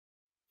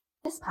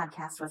This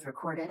podcast was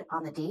recorded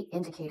on the date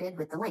indicated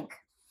with the link.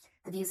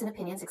 The views and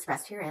opinions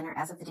expressed herein are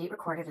as of the date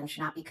recorded and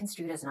should not be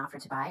construed as an offer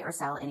to buy or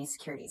sell any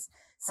securities.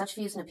 Such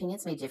views and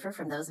opinions may differ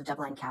from those of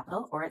DoubleLine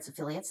Capital or its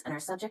affiliates and are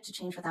subject to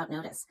change without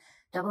notice.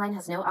 DoubleLine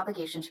has no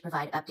obligation to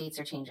provide updates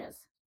or changes.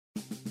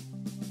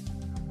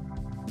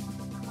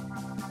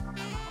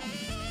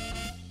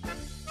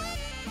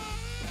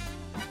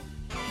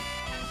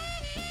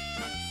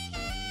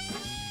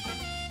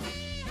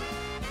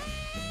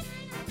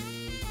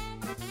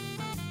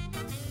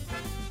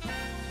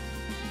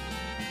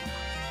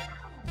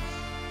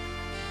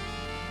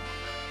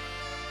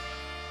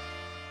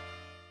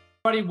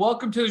 Everybody,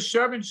 welcome to the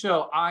Sherman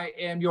Show. I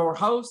am your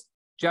host,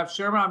 Jeff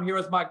Sherman. I'm here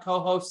with my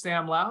co-host,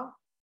 Sam Lau.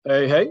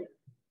 Hey.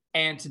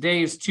 And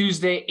today is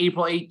Tuesday,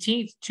 April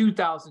 18th,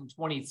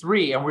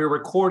 2023, and we're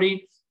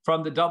recording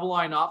from the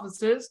DoubleLine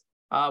offices.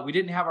 We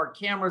didn't have our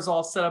cameras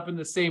all set up in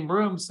the same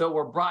room, so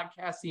we're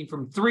broadcasting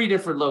from 3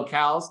 different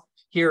locales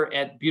here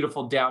at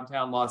beautiful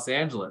downtown Los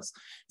Angeles.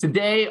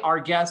 Today, our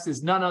guest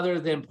is none other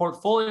than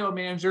portfolio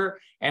manager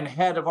and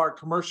head of our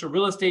commercial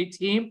real estate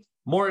team,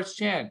 Morris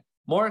Chen.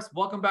 Morris,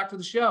 welcome back to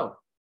the show.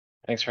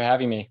 Thanks for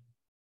having me.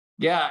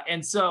 Yeah,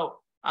 and so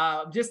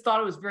just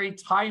thought it was very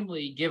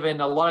timely, given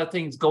a lot of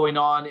things going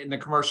on in the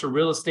commercial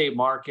real estate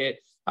market,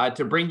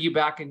 to bring you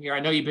back in here.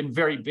 I know you've been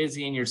very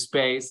busy in your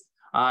space.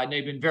 I know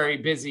you've been very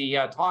busy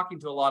talking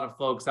to a lot of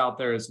folks out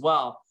there as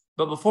well.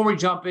 But before we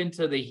jump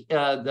into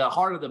the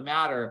heart of the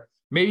matter,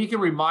 maybe you can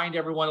remind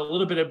everyone a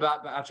little bit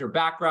about your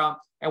background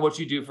and what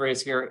you do for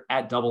us here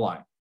at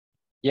DoubleLine.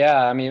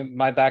 Yeah, I mean,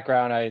 my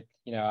background, I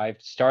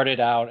started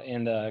out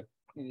in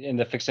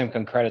the fixed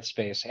income credit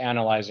space,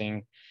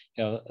 analyzing,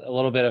 a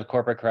little bit of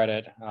corporate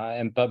credit,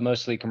 but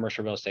mostly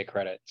commercial real estate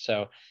credit.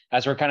 So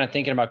as we're kind of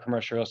thinking about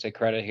commercial real estate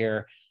credit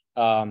here,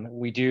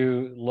 we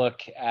do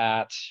look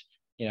at,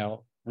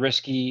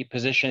 risky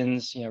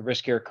positions,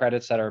 riskier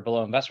credits that are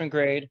below investment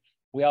grade.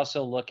 We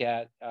also look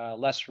at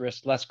less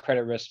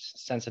credit risk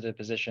sensitive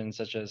positions,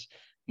 such as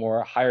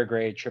more higher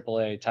grade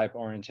AAA type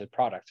oriented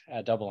product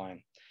at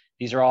DoubleLine.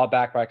 These are all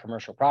backed by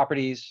commercial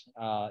properties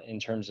in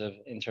terms of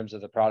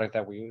the product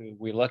that we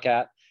look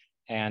at,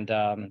 and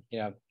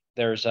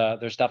there's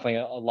definitely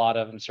a lot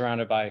of. I'm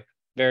surrounded by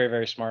very,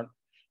 very smart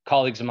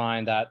colleagues of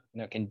mine that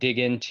can dig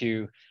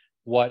into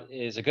what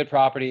is a good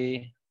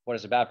property, what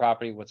is a bad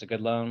property, what's a good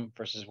loan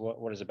versus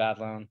what is a bad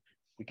loan.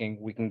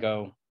 We can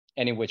go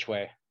any which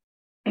way.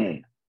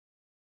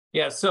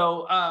 Yeah,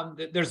 so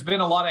there's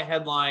been a lot of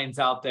headlines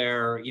out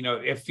there.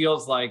 It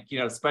feels like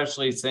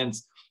especially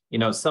since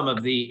some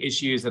of the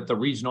issues that the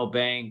regional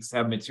banks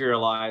have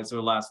materialized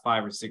over the last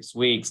 5 or 6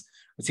 weeks,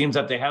 it seems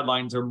that the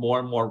headlines are more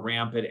and more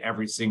rampant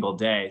every single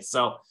day.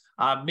 So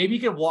maybe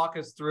you could walk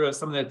us through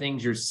some of the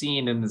things you're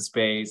seeing in the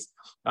space.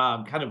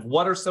 Kind of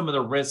what are some of the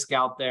risks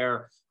out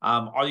there?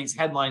 Are these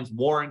headlines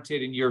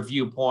warranted in your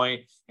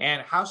viewpoint?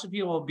 And how should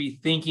people be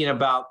thinking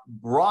about,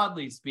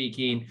 broadly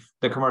speaking,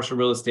 the commercial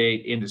real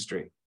estate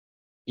industry?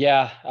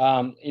 Yeah,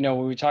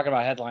 when we talk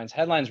about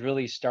headlines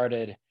really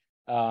started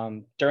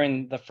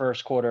during the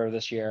first quarter of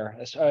this year,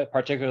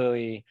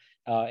 particularly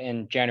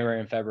in January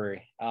and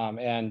February.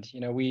 And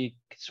we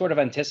sort of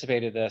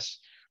anticipated this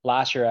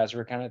last year as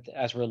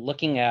we're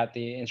looking at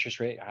the interest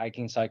rate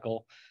hiking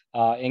cycle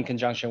in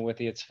conjunction with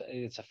its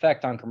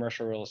effect on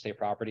commercial real estate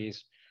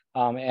properties.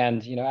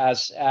 And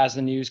as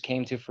the news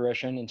came to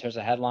fruition in terms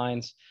of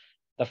headlines,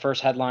 the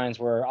first headlines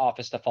were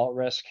office default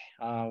risk.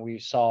 We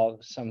saw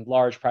some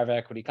large private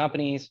equity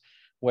companies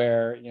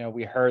where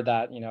we heard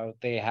that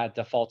they had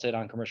defaulted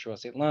on commercial real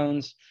estate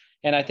loans.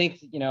 And I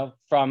think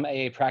from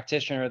a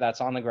practitioner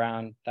that's on the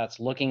ground, that's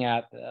looking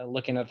at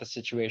the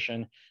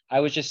situation,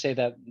 I would just say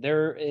that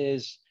there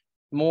is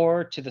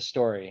more to the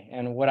story.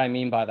 And what I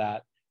mean by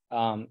that,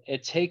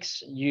 it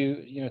takes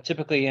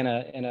typically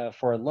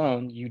for a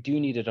loan, you do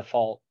need a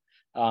default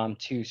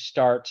to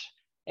start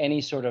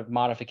any sort of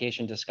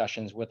modification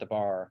discussions with the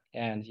borrower.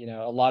 And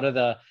a lot of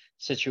the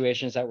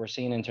situations that we're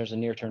seeing in terms of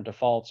near-term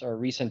defaults or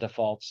recent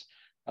defaults,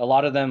 a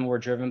lot of them were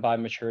driven by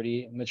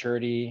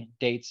maturity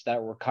dates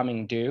that were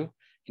coming due.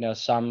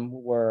 Some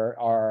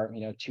are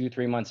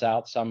 2-3 months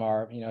out. Some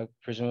are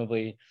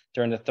presumably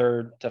during the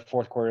 3rd to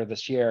 4th quarter of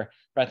this year.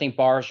 But I think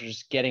borrowers are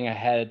just getting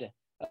ahead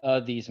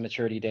of these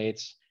maturity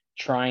dates,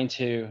 trying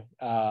to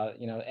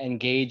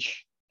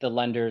engage the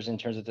lenders in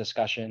terms of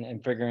discussion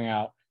and figuring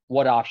out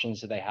what options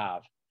do they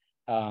have.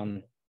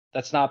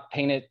 That's not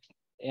painted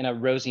in a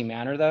rosy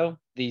manner, though.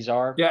 These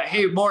are. Yeah.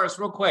 Hey, Morris,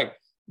 real quick.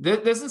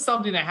 This is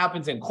something that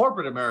happens in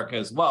corporate America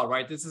as well,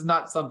 right? This is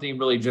not something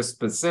really just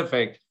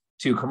specific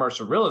to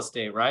commercial real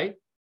estate, right?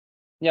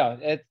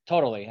 Yeah,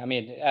 totally. I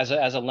mean, as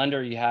a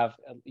lender, you have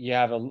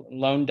a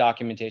loan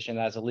documentation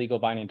as a legal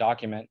binding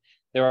document.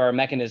 There are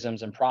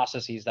mechanisms and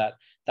processes that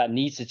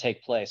needs to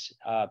take place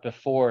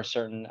before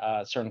certain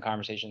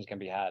conversations can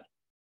be had.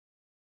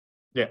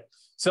 Yeah.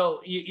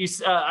 So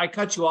I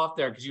cut you off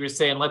there because you were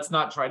saying let's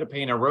not try to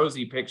paint a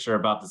rosy picture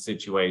about the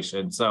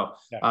situation. So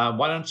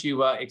why don't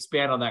you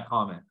expand on that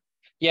comment?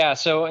 Yeah.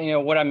 So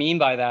what I mean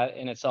by that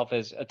in itself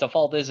is a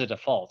default is a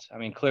default. I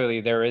mean,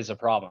 clearly there is a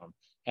problem,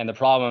 and the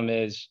problem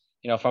is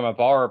from a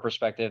borrower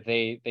perspective,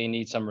 they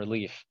need some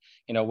relief,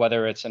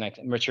 whether it's an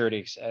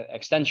maturity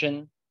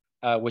extension,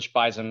 which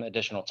buys them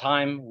additional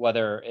time,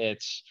 whether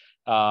it's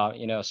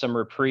some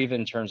reprieve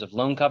in terms of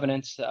loan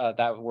covenants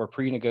that were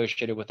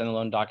pre-negotiated within the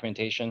loan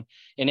documentation.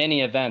 In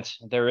any event,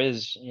 there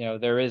is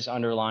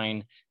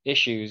underlying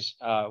issues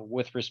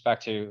with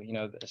respect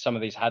to some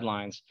of these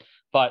headlines.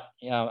 But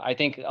I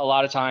think a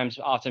lot of times,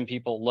 often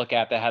people look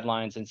at the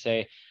headlines and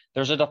say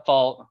there's a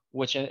default,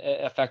 which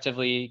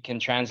effectively can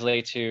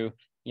translate to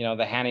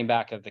the handing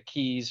back of the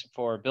keys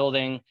for a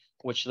building,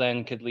 which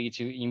then could lead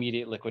to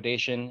immediate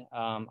liquidation.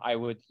 I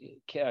would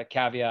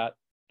caveat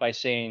by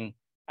saying,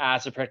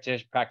 as a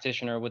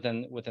practitioner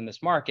within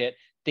this market,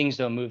 things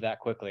don't move that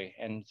quickly,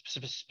 and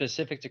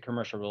specific to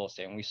commercial real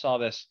estate. And we saw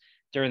this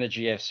during the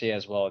GFC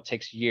as well. It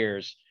takes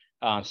years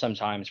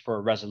sometimes for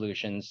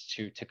resolutions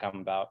to come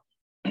about.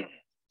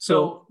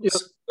 So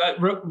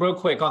real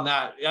quick on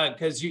that,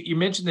 because you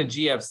mentioned the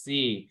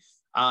GFC,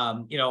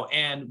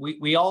 and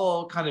we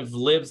all kind of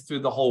lived through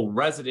the whole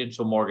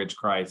residential mortgage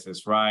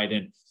crisis, right?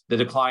 And the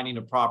declining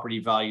of property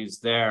values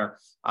there.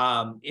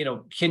 Can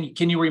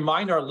you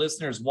remind our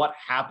listeners what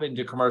happened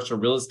to commercial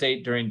real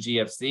estate during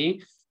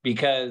GFC?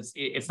 Because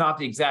it's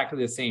not exactly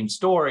the same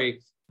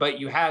story, but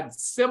you had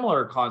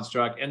similar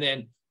construct. And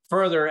then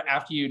further,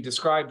 after you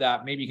describe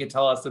that, maybe you could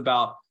tell us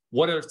about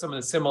what are some of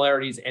the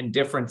similarities and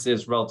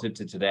differences relative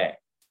to today?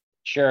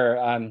 Sure.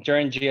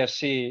 During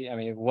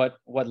GFC,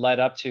 what led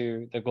up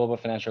to the global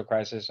financial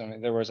crisis?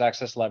 There was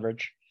excess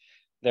leverage.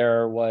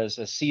 There was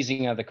a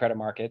seizing of the credit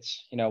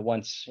markets.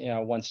 Once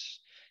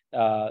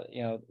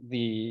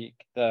the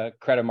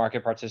credit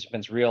market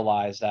participants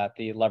realized that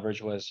the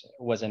leverage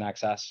was in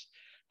excess.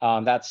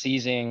 That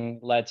seizing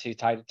led to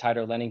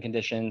tighter lending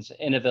conditions,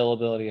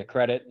 inavailability of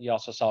credit. You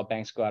also saw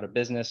banks go out of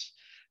business.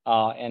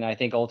 And I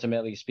think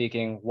ultimately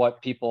speaking,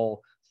 what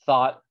people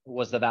thought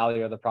was the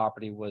value of the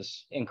property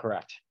was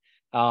incorrect.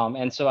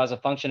 And so as a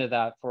function of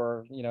that,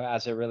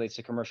 as it relates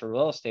to commercial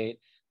real estate,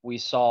 we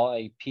saw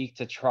a peak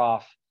to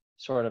trough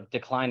sort of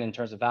decline in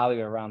terms of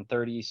value around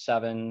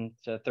 37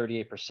 to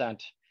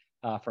 38%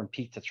 from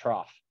peak to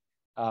trough.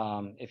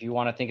 If you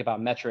want to think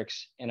about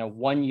metrics in a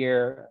one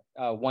year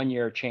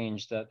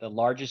change, the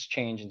largest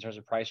change in terms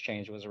of price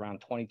change was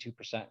around 22%,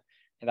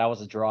 and that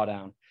was a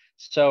drawdown.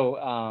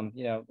 So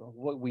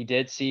what we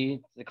did see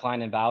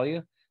decline in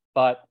value,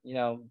 but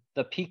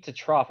the peak to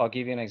trough, I'll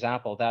give you an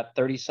example. That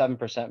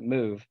 37%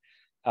 move,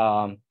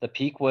 the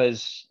peak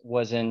was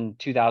in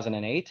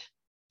 2008.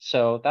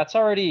 So that's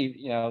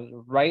already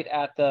right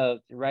at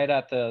the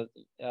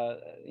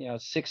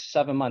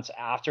 6-7 months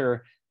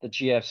after the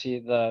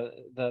GFC,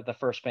 the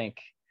first bank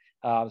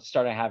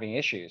started having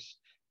issues,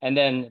 and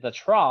then the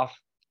trough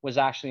was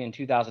actually in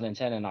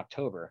 2010 in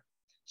October.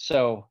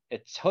 So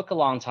it took a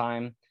long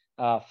time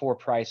for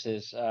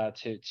prices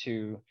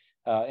to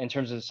in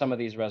terms of some of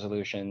these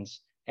resolutions,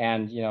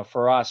 and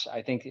for us,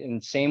 I think in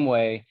the same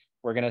way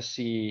we're going to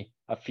see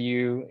a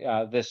few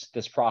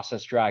this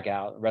process drag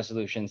out,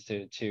 resolutions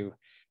to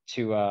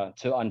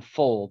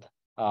unfold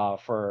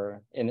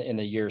for in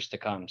the years to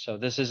come. So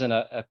this isn't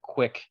a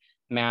quick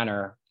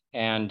manner,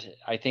 and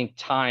I think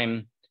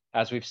time,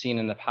 as we've seen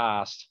in the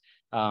past,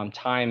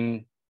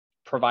 time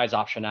provides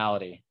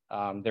optionality.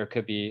 There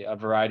could be a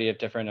variety of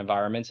different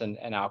environments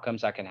and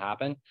outcomes that can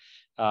happen.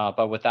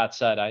 But with that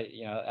said,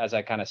 as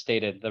I kind of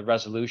stated, the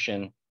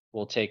resolution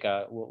will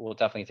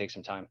definitely take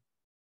some time.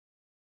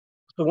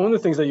 So one of the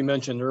things that you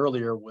mentioned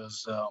earlier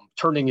was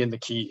turning in the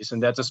keys,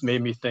 and that just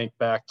made me think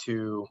back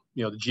to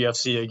the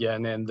GFC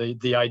again, and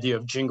the idea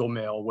of jingle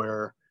mail,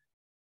 where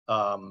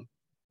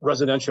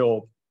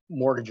residential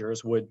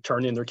mortgagers would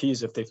turn in their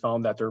keys if they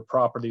found that their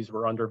properties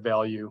were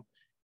undervalued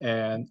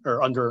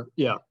or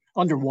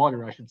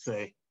underwater, I should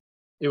say.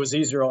 It was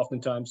easier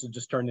oftentimes to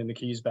just turn in the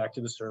keys back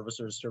to the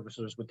servicers.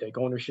 Servicers would take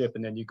ownership,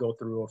 and then you go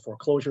through a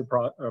foreclosure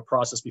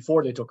process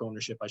before they took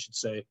ownership, I should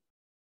say.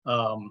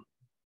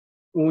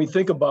 When we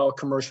think about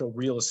commercial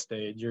real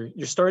estate, you're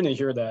starting to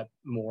hear that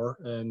more,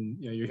 and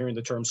you're hearing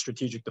the term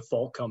strategic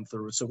default come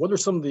through. So what are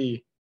some of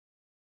the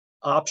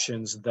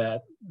options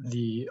that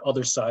the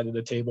other side of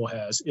the table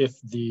has if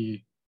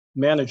the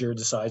manager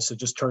decides to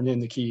just turn in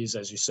the keys,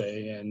 as you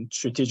say, and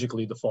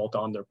strategically default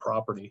on their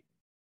property?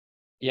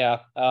 Yeah,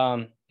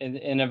 in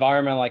an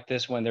environment like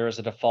this, when there is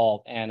a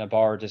default and a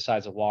borrower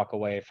decides to walk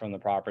away from the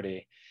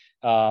property,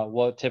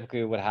 what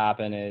typically would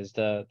happen is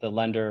the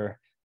lender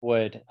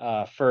would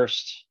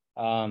first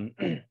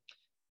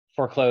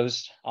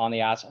foreclose on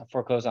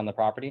the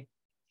property,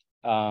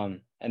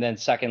 and then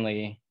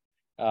secondly,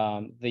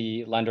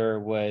 the lender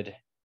would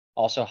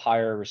also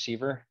hire a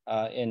receiver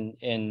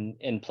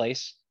in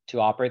place to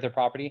operate the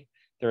property.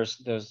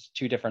 There's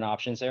two different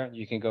options there.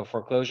 You can go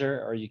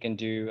foreclosure, or you can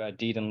do a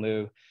deed in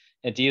lieu.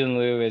 A deed in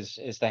lieu is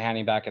the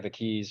handing back of the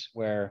keys,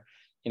 where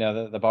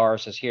the borrower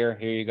says, here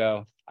you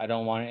go, I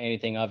don't want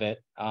anything of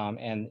it,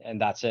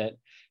 and that's it.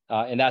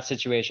 In that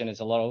situation,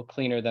 it's a little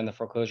cleaner than the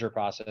foreclosure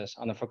process.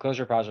 On the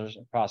foreclosure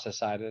process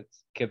side, it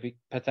could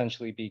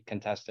potentially be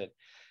contested.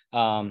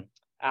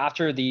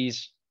 After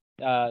these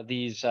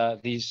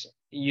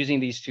using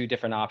these two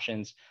different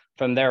options.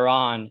 From there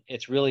on,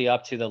 it's really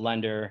up to the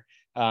lender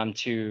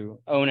to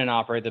own and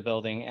operate the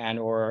building and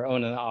or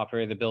own and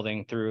operate the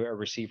building through a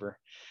receiver.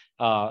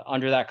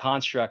 Under that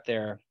construct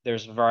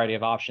there's a variety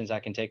of options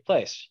that can take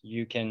place.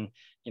 You can,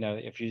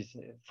 if you,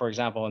 for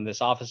example, in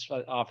this office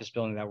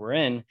building that we're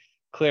in,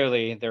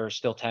 clearly there are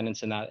still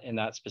tenants in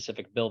that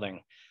specific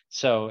building.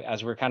 So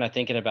as we're kind of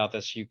thinking about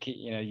this, you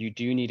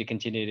do need to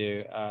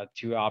continue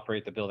to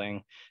operate the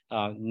building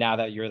now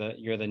that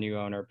you're the new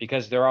owner,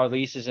 because there are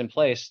leases in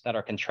place that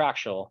are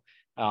contractual,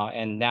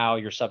 and now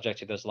you're subject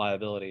to those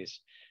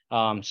liabilities.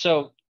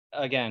 So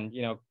again,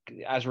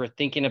 as we're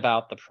thinking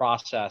about the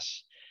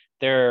process,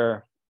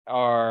 there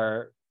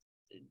are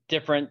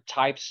different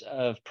types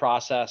of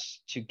process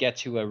to get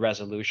to a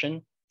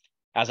resolution.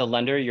 As a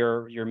lender,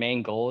 your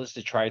main goal is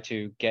to try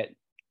to get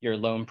your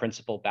loan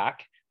principal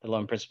back, the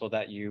loan principal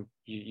that you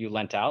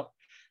lent out.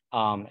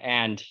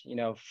 And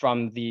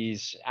from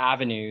these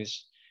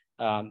avenues,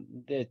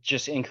 it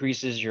just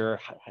increases your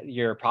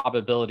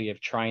probability of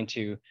trying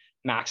to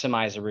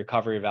maximize the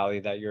recovery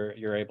value that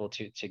you're able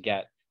to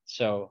get.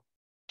 So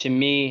to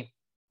me,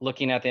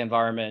 looking at the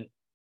environment,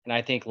 and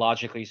I think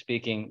logically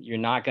speaking, you're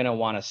not going to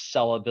want to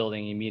sell a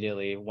building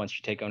immediately once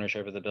you take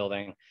ownership of the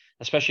building,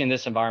 especially in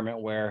this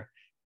environment where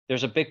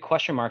there's a big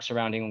question mark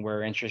surrounding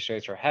where interest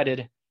rates are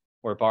headed,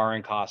 where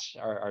borrowing costs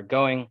are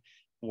going,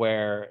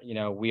 where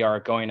we are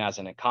going as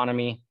an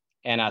economy.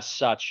 And as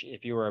such,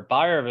 if you were a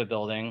buyer of a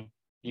building,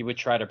 you would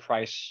try to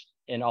price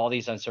in all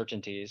these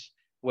uncertainties,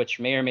 which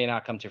may or may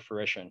not come to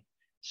fruition.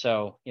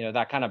 So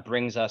that kind of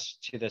brings us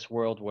to this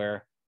world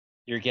where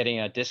you're getting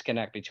a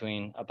disconnect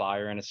between a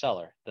buyer and a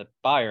seller. The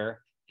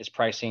buyer is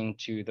pricing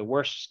to the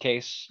worst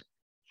case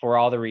for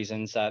all the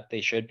reasons that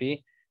they should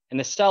be. And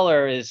the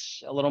seller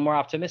is a little more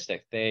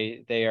optimistic.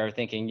 They are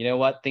thinking, you know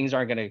what, things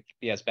aren't going to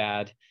be as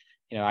bad.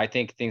 I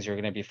think things are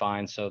going to be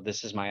fine. So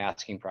this is my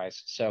asking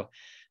price. So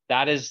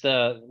that is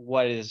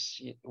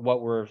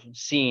what we're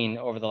seeing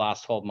over the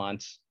last 12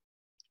 months.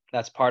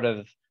 That's part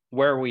of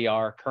where we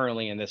are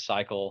currently in this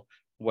cycle,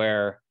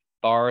 where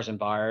borrowers and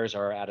buyers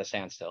are at a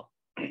standstill.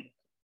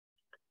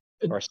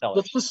 Or sellers.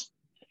 Let's just,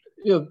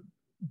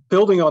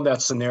 building on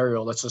that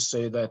scenario, let's just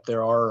say that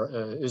there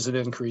is an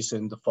increase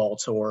in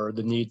defaults or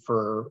the need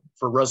for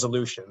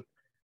resolution.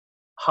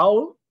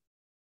 How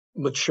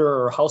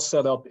mature, how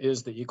set up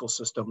is the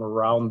ecosystem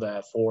around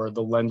that for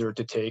the lender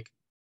to take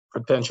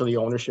potentially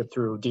ownership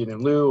through deed in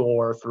lieu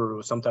or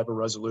through some type of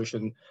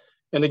resolution?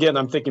 And again,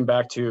 I'm thinking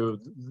back to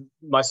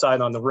my side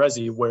on the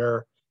resi,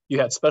 where you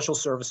had special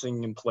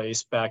servicing in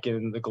place back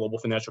in the global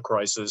financial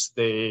crisis.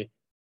 They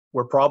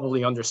were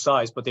probably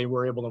undersized, but they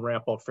were able to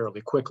ramp up fairly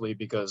quickly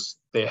because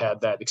they had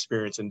that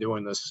experience in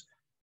doing this.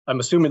 I'm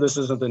assuming this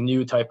isn't a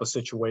new type of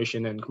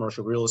situation in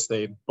commercial real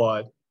estate,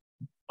 but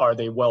are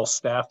they well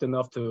staffed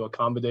enough to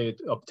accommodate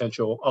a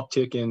potential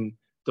uptick in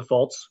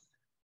defaults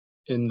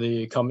in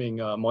the coming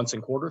months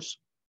and quarters?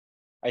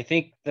 I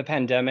think the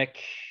pandemic,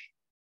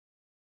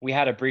 we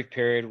had a brief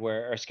period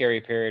a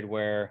scary period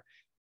where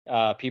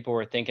people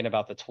were thinking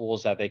about the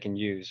tools that they can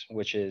use,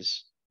 which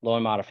is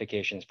loan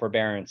modifications,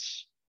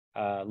 forbearance,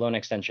 loan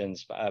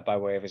extensions, by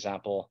way of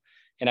example.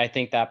 And I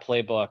think that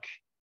playbook,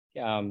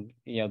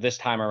 this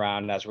time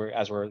around, as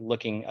we're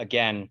looking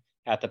again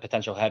at the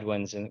potential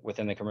headwinds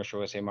within the commercial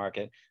real estate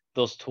market,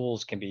 those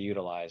tools can be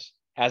utilized.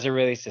 As it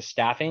relates to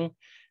staffing,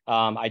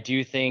 I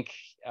do think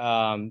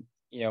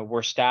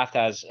we're staffed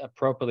as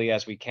appropriately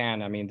as we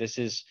can. I mean, this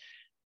is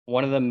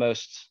one of the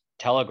most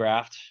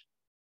telegraphed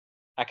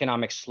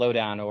economic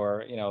slowdown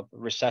or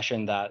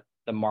recession that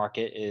the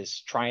market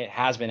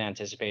has been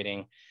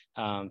anticipating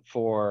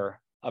for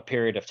a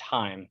period of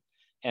time.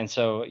 And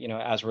so,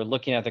 as we're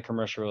looking at the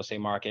commercial real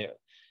estate market,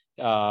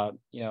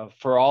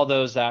 for all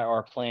those that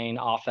are playing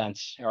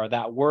offense or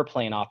that were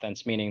playing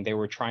offense, meaning they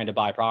were trying to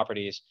buy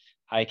properties,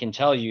 I can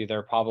tell you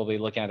they're probably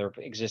looking at their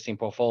existing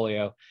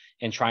portfolio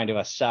and trying to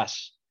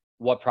assess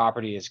what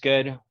property is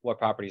good, what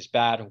property is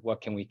bad, what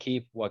can we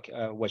keep, what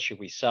should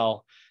we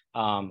sell,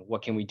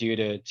 what can we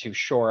do to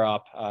shore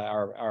up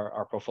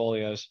our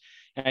portfolios.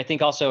 And I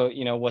think also,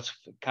 what's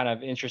kind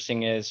of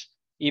interesting is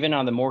even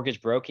on the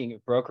mortgage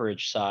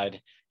brokerage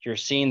side, you're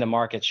seeing the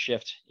market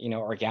shift,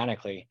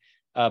 organically.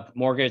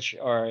 Mortgage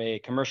or a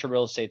commercial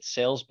real estate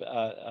sales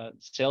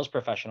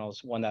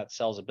professionals, one that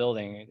sells a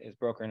building, is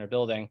brokering a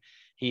building.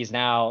 He's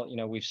now,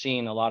 we've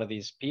seen a lot of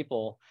these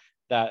people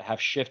that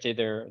have shifted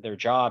their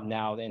job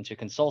now into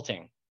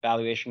consulting,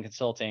 valuation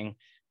consulting,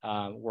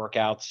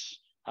 workouts,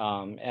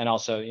 and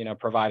also,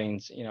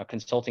 providing,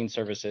 consulting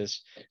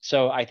services.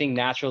 So I think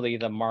naturally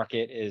the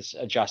market is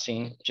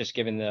adjusting, just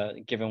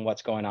given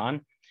what's going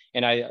on.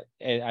 And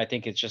I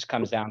think it just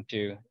comes down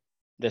to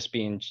this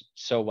being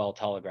so well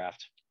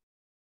telegraphed.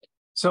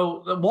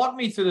 So walk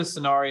me through the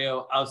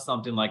scenario of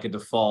something like a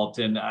default.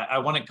 And I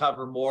want to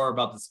cover more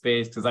about the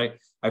space because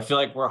I feel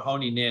like we're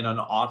honing in on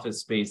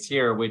office space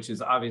here, which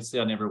is obviously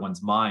on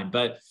everyone's mind.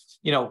 But,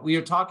 we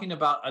are talking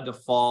about a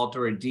default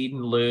or a deed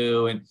in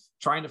lieu and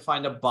trying to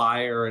find a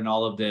buyer and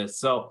all of this.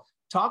 So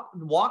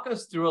walk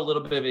us through a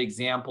little bit of an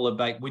example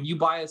about when you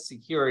buy a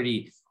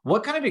security,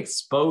 what kind of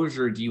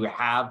exposure do you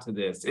have to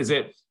this? Is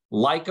it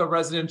like a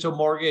residential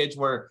mortgage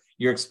where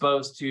you're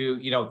exposed to,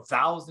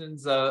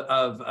 thousands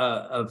of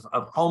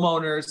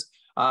homeowners,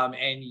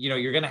 and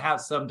you're going to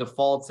have some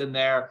defaults in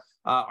there?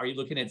 Are you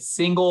looking at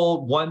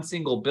one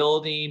single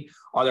building?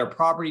 Are there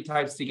property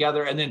types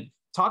together? And then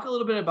talk a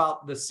little bit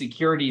about the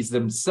securities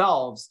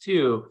themselves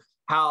too.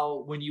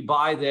 How, when you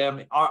buy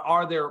them,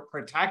 are there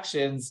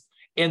protections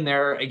in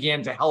there,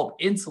 again, to help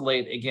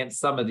insulate against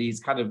some of these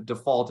kind of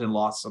default and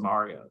loss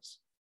scenarios?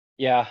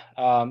 Yeah,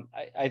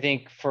 I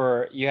think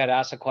you had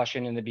asked a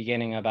question in the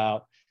beginning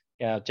about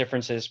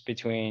differences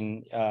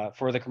between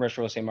for the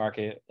commercial real estate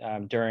market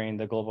during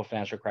the global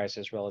financial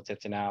crisis relative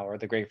to now, or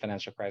the great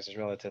financial crisis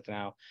relative to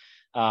now.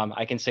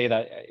 I can say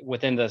that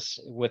within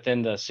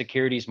the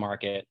securities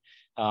market,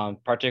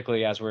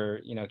 particularly as we're,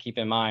 keep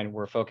in mind,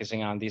 we're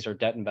focusing on these are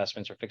debt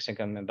investments or fixed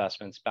income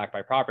investments backed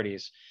by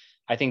properties.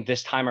 I think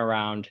this time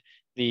around,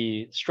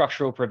 the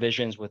structural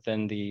provisions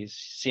within the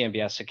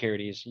CMBS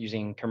securities,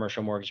 using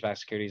commercial mortgage-backed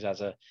securities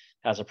as a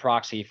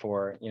proxy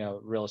for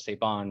real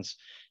estate bonds,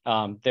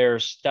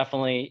 there's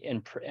definitely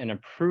an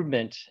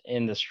improvement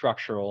in the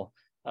structural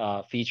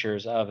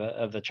features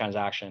of the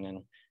transaction,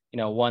 and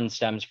one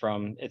stems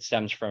from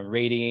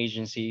rating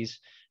agencies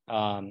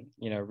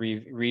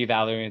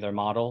reevaluating their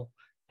model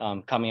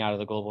coming out of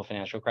the global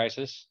financial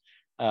crisis.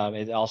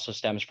 It also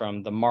stems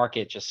from the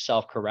market just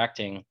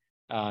self-correcting,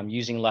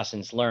 using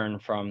lessons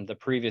learned from the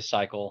previous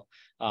cycle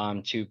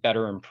to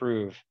better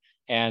improve.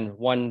 And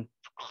one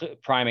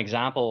prime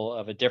example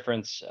of a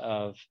difference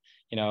of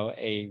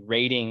a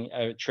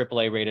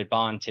AAA rated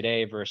bond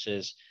today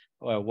versus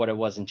what it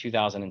was in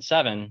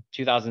 2007.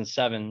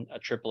 2007, a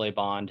AAA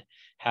bond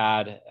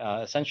had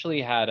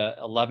essentially had a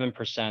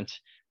 11%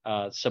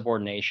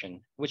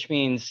 subordination, which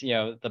means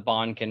the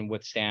bond can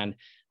withstand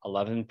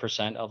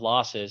 11% of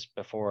losses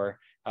before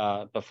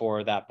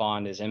that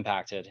bond is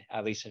impacted,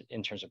 at least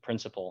in terms of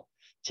principal.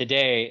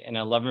 Today, an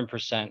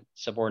 11%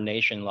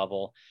 subordination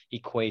level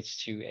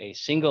equates to a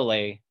single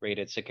A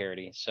rated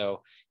security.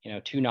 So,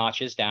 2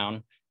 notches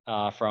down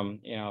from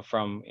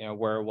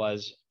where it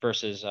was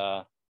versus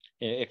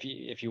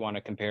if you want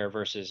to compare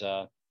versus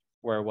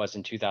where it was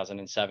in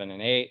 2007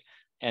 and 8.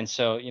 And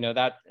so,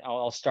 that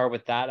I'll start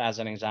with that as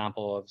an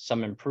example of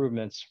some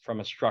improvements from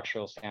a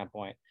structural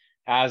standpoint.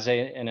 As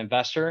an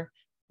investor,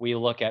 we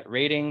look at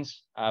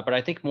ratings, but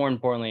I think more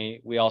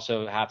importantly, we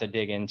also have to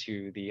dig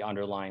into the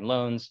underlying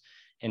loans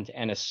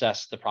and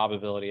assess the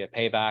probability of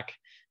payback.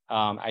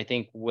 I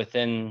think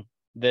within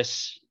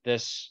this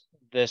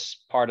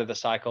part of the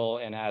cycle,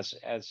 and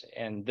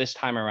and this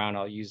time around,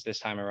 I'll use this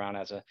time around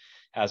as a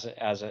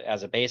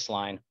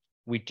baseline.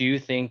 We do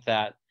think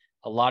that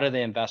a lot of the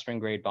investment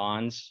grade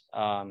bonds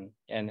and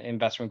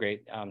investment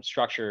grade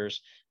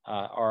structures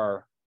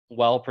are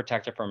well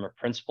protected from a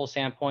principal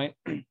standpoint,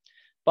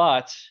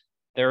 but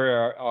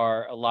there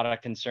are a lot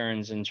of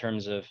concerns in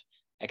terms of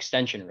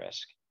extension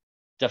risk.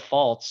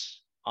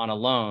 Defaults on a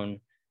loan,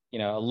 a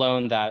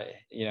loan that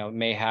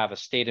may have a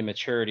stated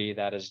maturity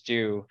that is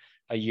due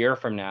a year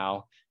from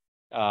now.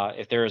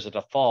 If there is a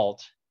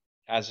default,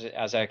 as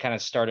I kind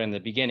of started in the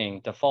beginning,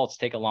 defaults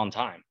take a long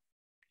time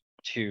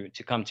to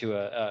come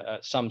to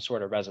some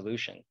sort of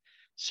resolution.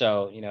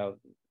 So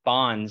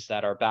bonds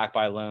that are backed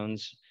by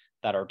loans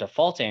that are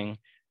defaulting,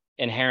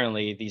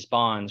 inherently these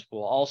bonds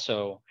will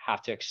also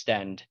have to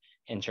extend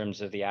in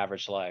terms of the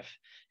average life.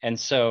 And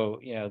so,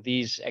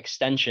 these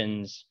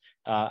extensions,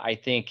 I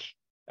think,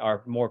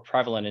 are more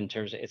prevalent in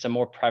terms of, it's a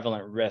more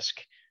prevalent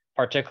risk,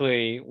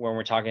 particularly when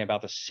we're talking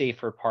about the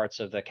safer parts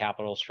of the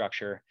capital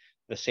structure,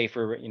 the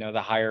safer,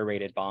 the higher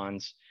rated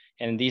bonds.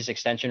 And these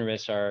extension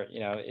risks are,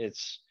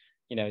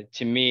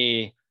 to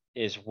me,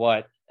 is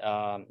what,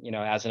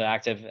 as an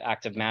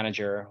active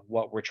manager,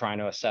 what we're trying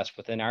to assess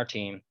within our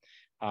team.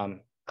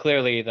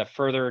 Clearly, the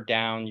further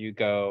down you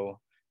go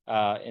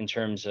in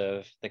terms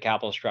of the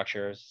capital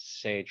structure,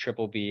 say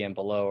BBB and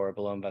below or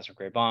below investment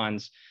grade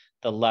bonds,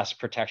 the less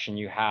protection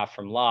you have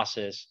from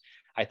losses.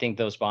 I think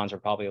those bonds are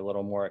probably a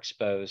little more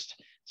exposed.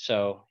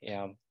 So,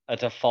 a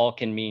default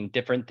can mean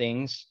different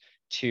things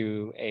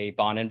to a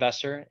bond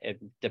investor. It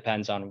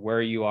depends on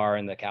where you are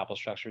in the capital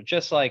structure,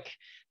 just like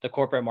the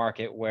corporate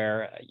market,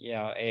 where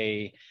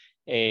a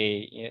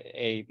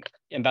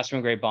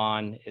investment grade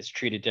bond is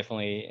treated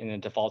differently in a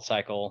default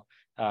cycle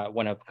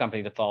when a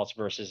company defaults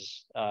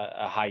versus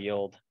a high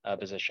yield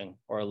position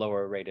or a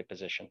lower rated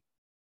position.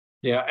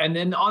 Yeah, and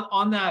then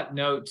on that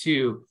note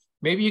too,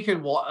 maybe you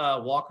could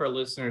walk our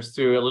listeners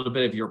through a little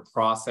bit of your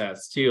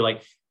process too.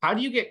 Like, how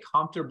do you get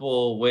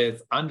comfortable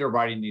with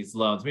underwriting these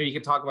loans? Maybe you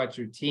could talk about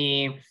your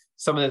team,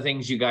 some of the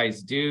things you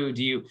guys do.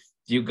 Do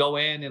you go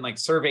in and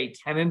survey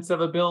tenants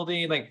of a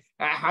building? Like,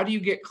 how do you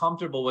get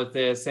comfortable with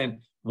this? And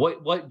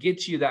what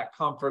gets you that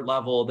comfort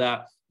level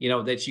that,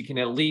 that you can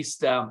at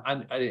least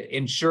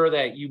ensure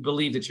that you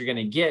believe that you're going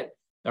to get,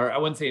 or I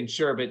wouldn't say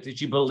ensure, but that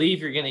you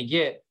believe you're going to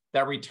get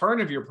that return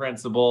of your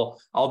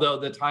principal, although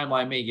the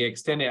timeline may get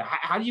extended?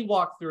 How do you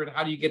walk through it?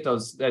 How do you get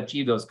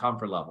achieve those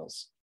comfort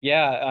levels?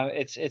 Yeah,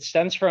 it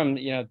stems from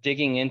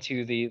digging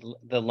into the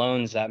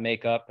loans that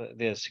make up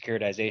the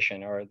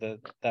securitization, or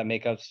that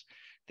make up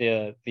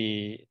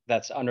the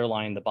that's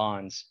underlying the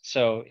bonds.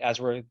 So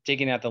as we're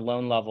digging at the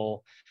loan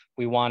level,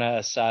 we want to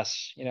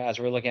assess, as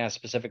we're looking at a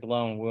specific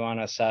loan, we want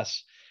to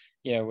assess,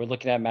 we're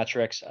looking at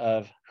metrics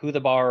of who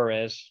the borrower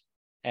is,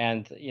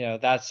 and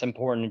that's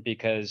important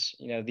because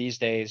these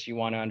days you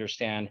want to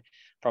understand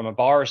from a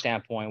borrower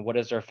standpoint, what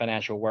is their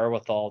financial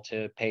wherewithal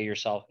to pay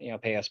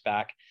pay us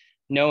back,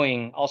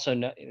 knowing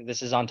also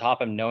this is on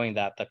top of knowing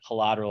that the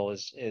collateral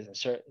is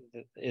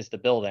the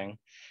building.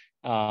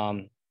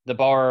 The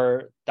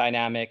borrower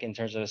dynamic in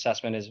terms of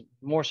assessment is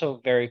more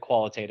so very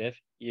qualitative.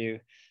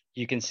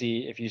 You can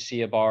see, if you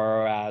see a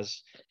borrower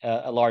as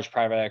a large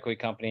private equity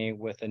company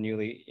with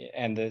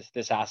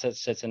this asset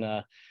sits in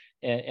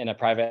a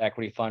private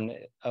equity fund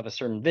of a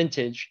certain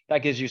vintage, that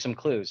gives you some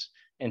clues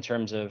in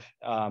terms of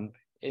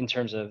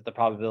the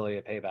probability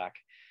of payback.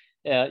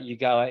 You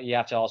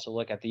have to also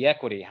look at the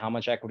equity. How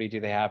much equity do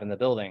they have in the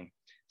building?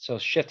 So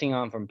shifting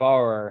on from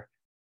borrower,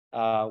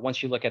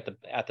 once you look at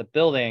the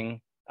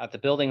building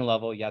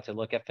level, you have to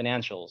look at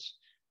financials.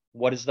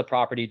 What is the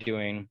property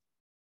doing?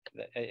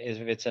 If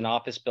it's an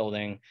office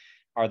building,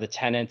 are the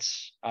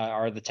tenants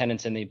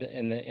in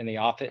the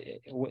office,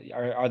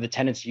 are the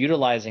tenants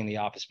utilizing the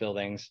office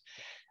buildings?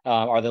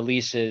 Are the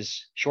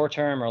leases short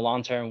term or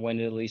long term? When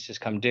do the leases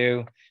come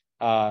due?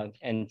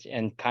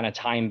 And kind of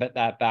tying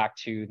that back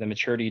to the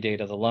maturity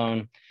date of the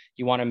loan.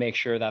 You want to make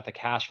sure that the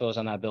cash flows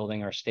on that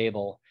building are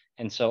stable.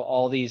 And so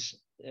all these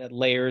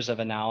layers of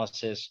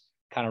analysis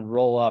kind of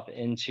roll up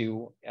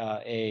into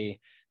a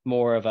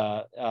more of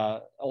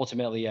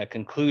ultimately a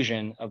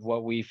conclusion of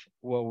what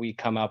we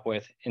come up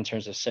with in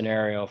terms of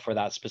scenario for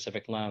that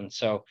specific loan.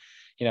 So,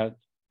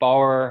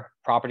 borrower,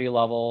 property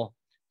level,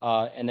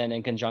 and then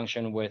in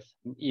conjunction with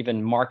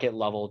even market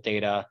level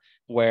data,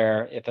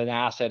 where if an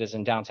asset is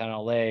in downtown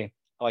LA, I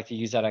like to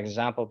use that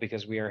example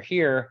because we are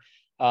here.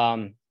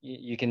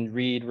 You can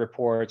read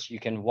reports, you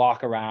can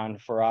walk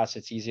around. For us,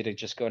 it's easy to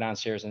just go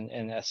downstairs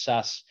and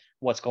assess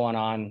what's going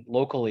on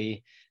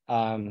locally.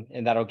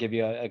 And that'll give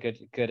you a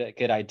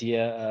good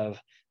idea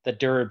of the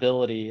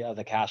durability of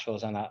the cash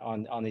flows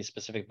on these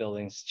specific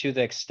buildings, to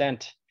the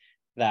extent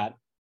that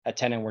a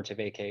tenant were to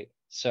vacate.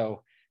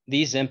 So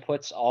these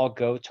inputs all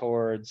go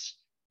towards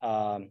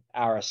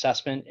our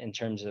assessment in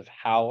terms of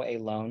how a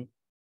loan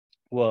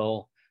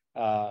will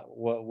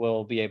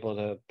be able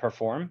to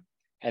perform.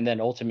 And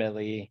then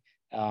ultimately,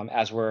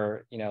 as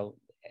we're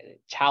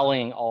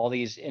tallying all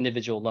these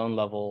individual loan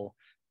level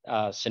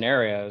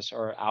scenarios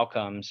or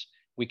outcomes,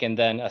 we can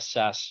then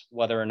assess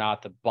whether or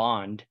not the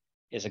bond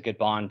is a good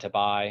bond to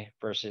buy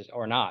versus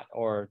or not,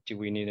 or do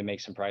we need to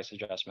make some price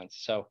adjustments.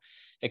 So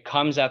it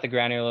comes at the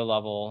granular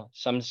level.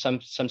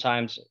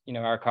 Sometimes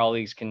our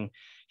colleagues can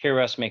hear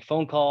us make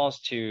phone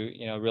calls to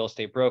real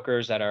estate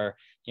brokers that are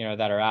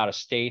out of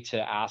state to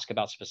ask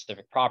about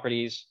specific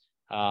properties.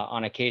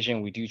 On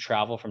occasion, we do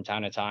travel from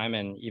time to time,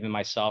 and even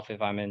myself,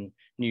 if I'm in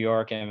New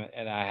York and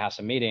I have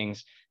some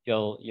meetings,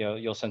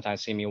 you'll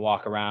sometimes see me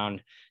walk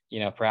around,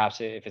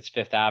 perhaps if it's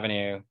Fifth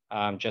Avenue,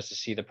 just to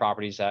see the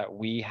properties that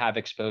we have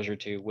exposure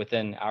to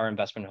within our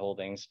investment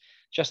holdings,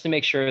 just to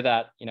make sure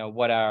that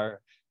what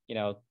our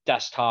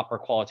desktop or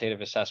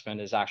qualitative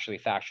assessment is actually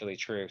factually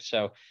true.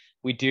 So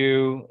we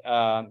do,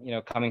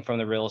 coming from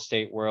the real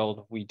estate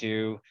world, we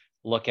do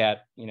look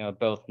at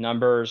both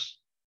numbers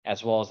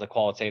as well as the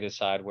qualitative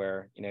side,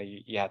 where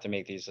you have to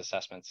make these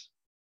assessments.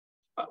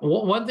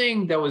 One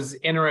thing that was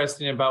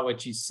interesting about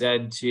what you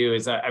said too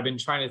is I've been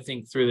trying to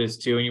think through this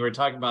too, and you were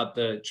talking about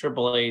the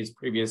AAAs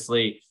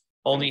previously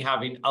only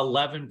having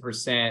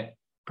 11%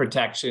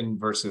 protection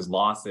versus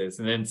losses,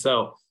 and then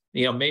so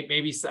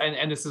maybe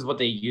and this is what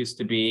they used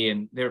to be,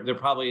 and they're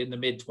probably in the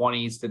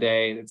mid-20s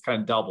today. It's kind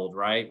of doubled,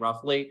 right,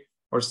 roughly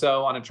or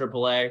so on a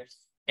AAA.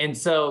 And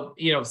so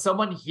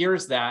someone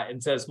hears that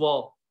and says,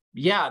 well,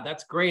 yeah,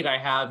 that's great. I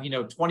have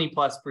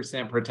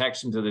 20+%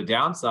 protection to the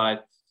downside.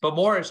 But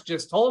Morris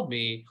just told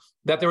me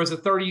that there was a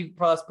 30+%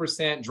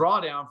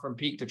 drawdown from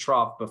peak to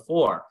trough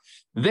before.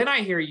 Then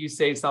I hear you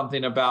say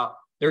something about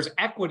there's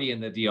equity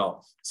in the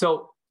deal.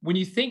 So when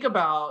you think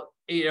about,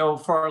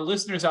 for our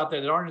listeners out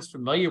there that aren't as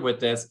familiar with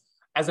this,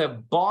 as a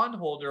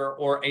bondholder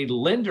or a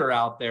lender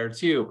out there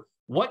too,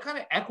 what kind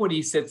of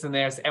equity sits in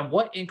there and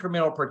what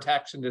incremental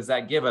protection does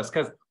that give us?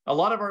 Because a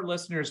lot of our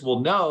listeners will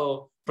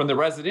know from the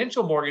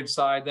residential mortgage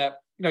side that,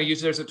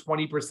 usually there's a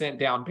 20%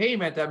 down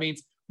payment. That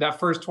means that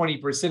first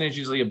 20% is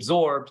usually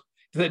absorbed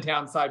to the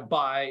downside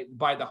by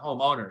the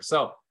homeowner.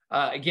 So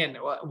again,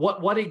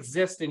 what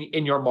exists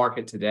in your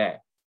market today?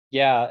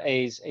 Yeah,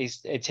 a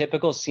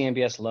typical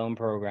CMBS loan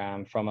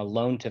program, from a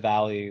loan to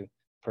value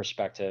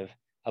perspective,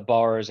 a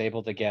borrower is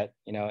able to get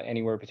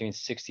anywhere between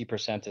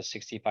 60% to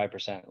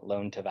 65%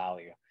 loan to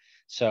value.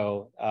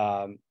 So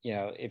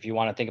if you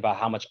want to think about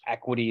how much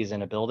equity is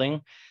in a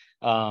building,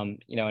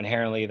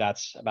 inherently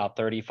that's about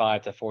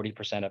 35 to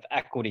 40% of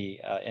equity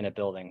in a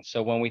building.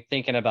 So when we're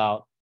thinking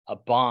about a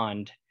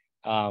bond,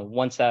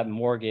 once that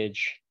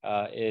mortgage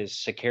is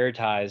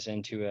securitized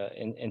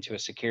into a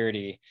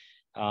security,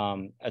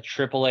 A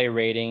AAA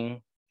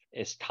rating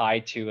is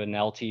tied to an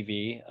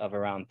LTV of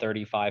around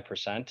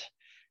 35%.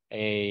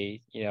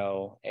 A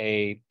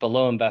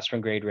below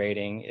investment grade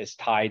rating is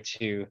tied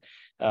to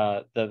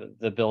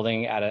the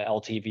building at an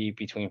LTV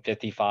between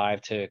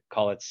 55 to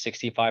call it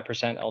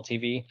 65%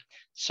 LTV.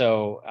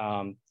 So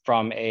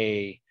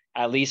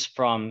at least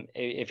from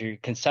if you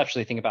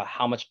conceptually think about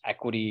how much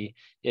equity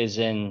is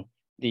in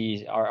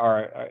these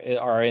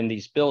are in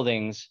these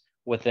buildings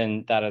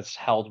within that is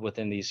held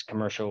within these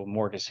commercial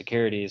mortgage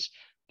securities,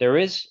 there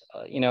is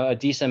a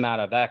decent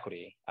amount of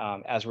equity.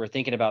 As we're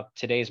thinking about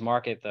today's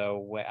market,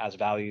 though, as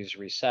values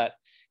reset,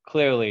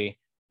 clearly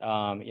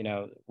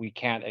we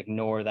can't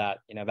ignore that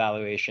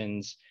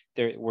valuations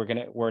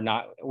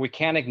we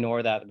can't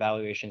ignore that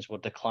valuations will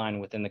decline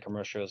within the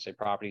commercial real estate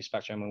property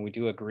spectrum, and we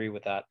do agree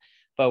with that.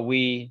 But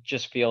we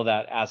just feel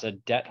that as a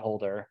debt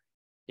holder,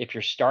 if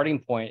your starting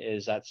point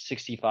is at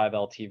 65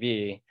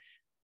 LTV,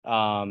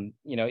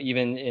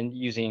 even in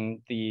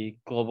using the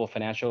global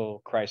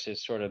financial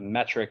crisis sort of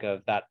metric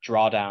of that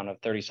drawdown of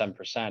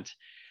 37%,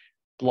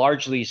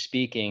 largely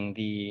speaking,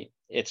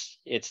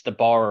 it's the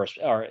borrower's,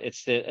 or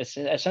it's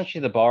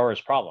essentially the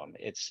borrower's problem.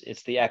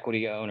 It's the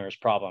equity owner's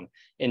problem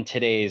in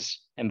today's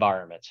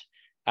environment.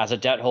 As a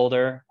debt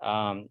holder,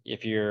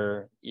 if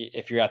you're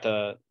at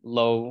the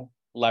low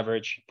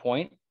leverage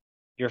point,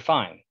 you're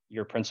fine.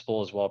 Your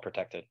principal is well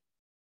protected.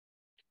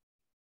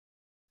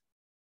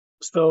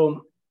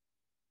 So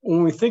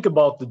when we think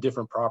about the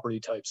different property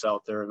types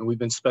out there, and we've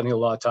been spending a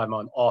lot of time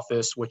on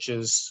office, which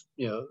is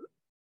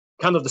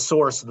kind of the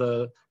source of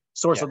the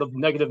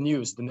negative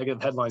news, the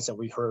negative headlines that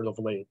we've heard of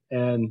late.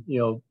 And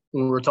when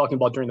we were talking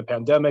about during the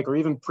pandemic or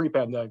even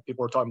pre-pandemic,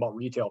 people were talking about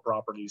retail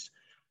properties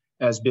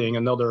as being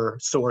another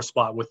sore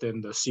spot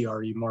within the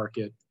CRE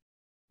market.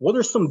 What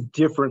are some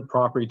different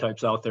property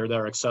types out there that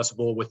are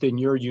accessible within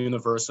your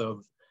universe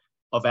of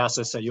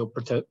assets that you'll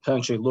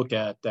potentially look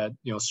at that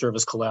serve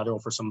as collateral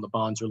for some of the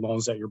bonds or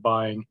loans that you're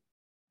buying?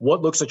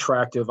 What looks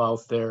attractive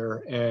out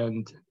there?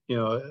 And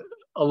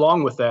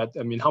along with that,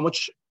 I mean, how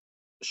much,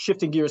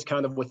 shifting gears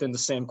kind of within the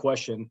same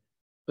question,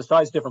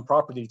 besides different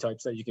property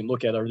types that you can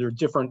look at, are there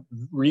different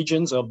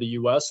regions of the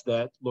U.S.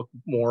 that look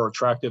more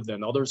attractive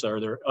than others?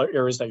 Are there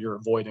areas that you're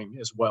avoiding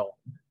as well?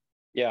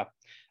 Yeah.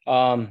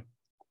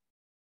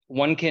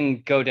 One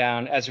can go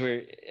down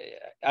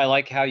I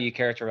like how you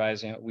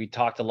characterize it. We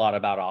talked a lot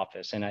about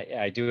office, and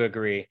I do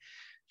agree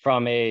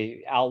from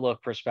a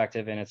outlook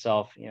perspective in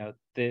itself,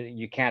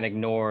 you can't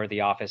ignore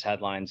the office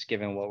headlines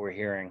given what we're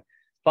hearing.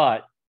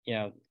 But,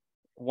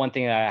 one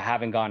thing that I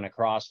haven't gotten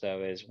across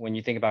though, is when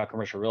you think about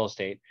commercial real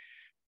estate,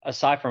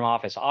 aside from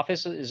office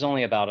is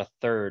only about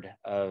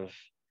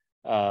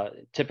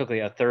typically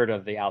a third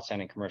of the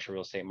outstanding commercial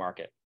real estate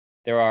market.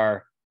 There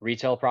are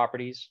retail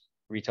properties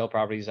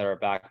that are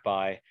backed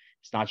by,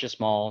 it's not just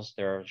malls,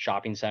 there are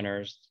shopping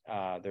centers,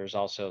 there's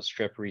also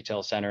strip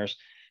retail centers,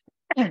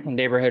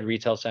 neighborhood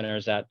retail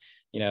centers that,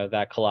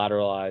 that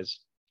collateralize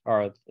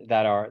or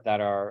that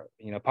are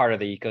part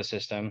of the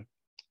ecosystem.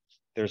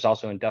 There's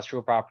also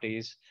industrial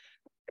properties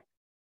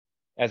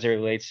as it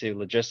relates to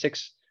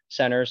logistics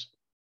centers,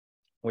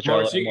 which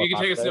Morris, are you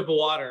can take a sip of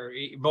water.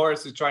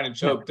 Morris is trying to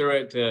choke through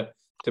it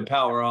to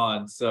power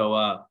on.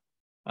 So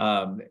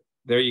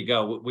there you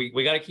go.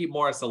 We got to keep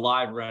Morris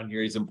alive around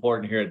here. He's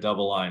important here at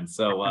DoubleLine.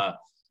 So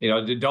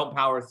don't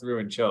power through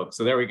and choke.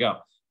 So there we go.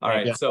 All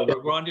right. Yeah. So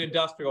we're on to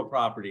industrial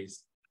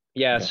properties.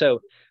 Yeah.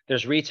 So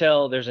there's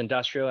retail, there's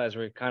industrial. As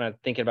we're kind of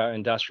thinking about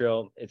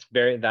industrial,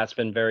 that's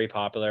been very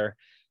popular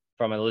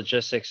from a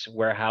logistics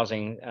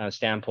warehousing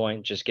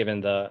standpoint, just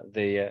given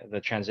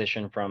the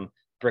transition from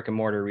brick and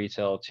mortar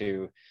retail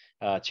to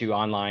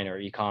online or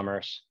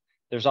e-commerce.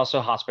 There's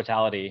also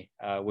hospitality,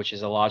 which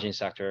is a lodging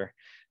sector.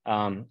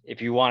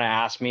 If you want to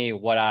ask me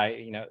what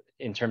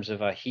in terms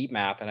of a heat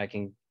map, and I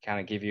can kind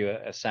of give you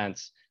a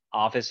sense,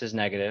 office is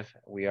negative.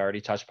 We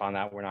already touched upon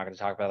that. We're not going to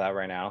talk about that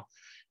right now.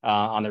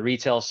 On the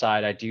retail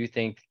side, I do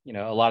think,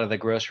 a lot of the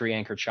grocery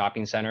anchored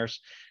shopping centers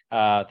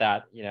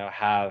that,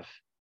 have,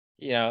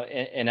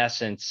 in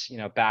essence,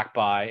 backed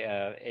by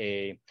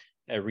a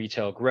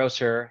retail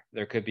grocer.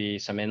 There could be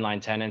some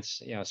inline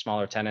tenants,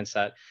 smaller tenants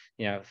that,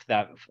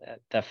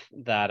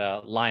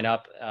 that line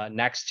up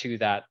next to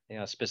that,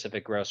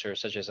 specific grocer,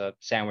 such as a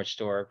sandwich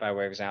store, by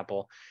way of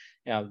example.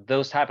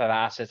 Those type of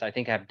assets, I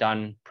think, have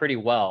done pretty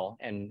well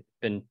and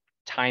been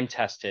time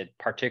tested,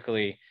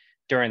 particularly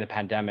during the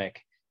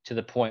pandemic, to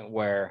the point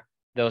where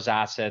those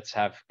assets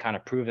have kind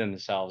of proven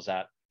themselves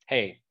that,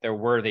 hey, they're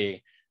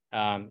worthy.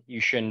 You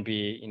shouldn't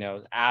be,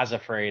 as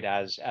afraid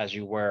as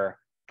you were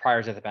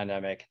prior to the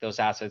pandemic. Those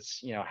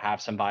assets,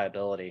 have some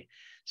viability.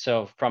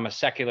 So from a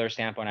secular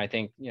standpoint, I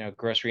think,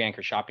 grocery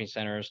anchor shopping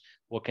centers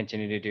will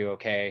continue to do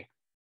okay.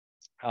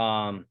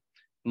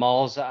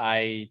 Malls,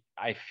 I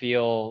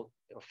feel,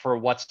 for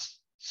what's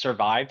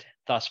survived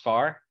thus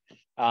far,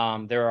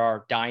 there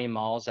are dying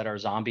malls that are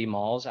zombie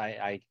malls.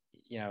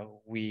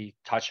 We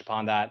touched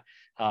upon that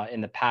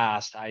in the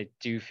past. I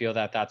do feel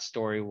that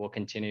story will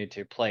continue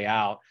to play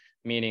out,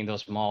 meaning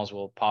those malls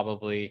will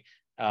probably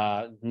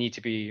need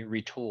to be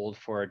retooled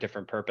for a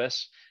different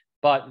purpose.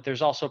 But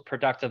there's also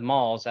productive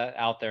malls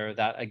out there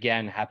that,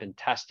 again, have been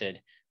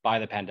tested by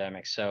the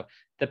pandemic. So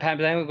the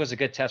pandemic was a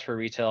good test for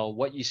retail.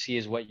 What you see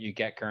is what you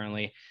get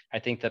currently. I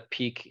think the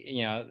peak,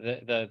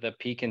 the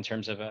peak in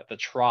terms of the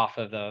trough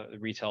of the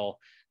retail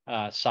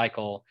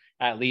cycle,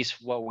 at least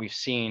what we've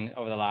seen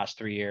over the last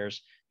 3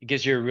 years, it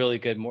gives you a really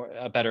good,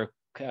 a better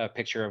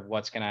picture of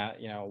what's gonna,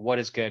 what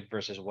is good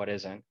versus what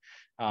isn't.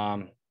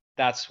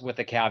 That's with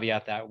the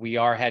caveat that we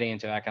are heading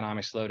into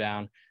economic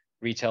slowdown.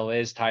 Retail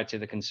is tied to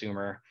the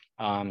consumer.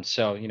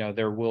 So,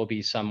 there will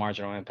be some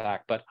marginal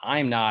impact, but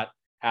I'm not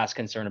as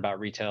concerned about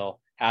retail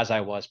as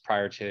I was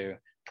prior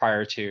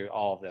to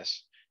all of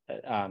this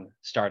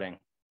starting.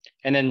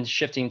 And then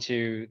shifting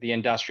to the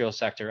industrial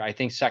sector, I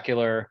think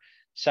secular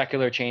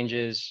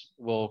changes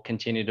will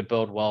continue to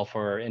bode well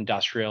for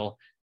industrial.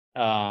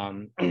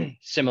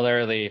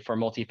 Similarly for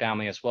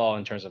multifamily as well,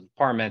 in terms of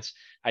apartments,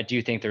 I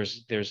do think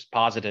there's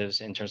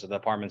positives in terms of the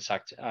apartment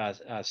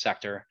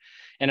sector.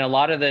 And a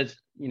lot of the,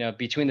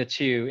 between the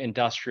two,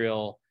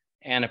 industrial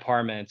and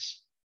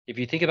apartments, if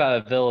you think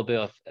about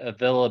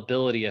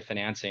availability of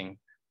financing,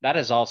 that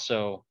is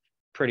also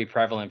pretty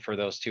prevalent for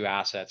those two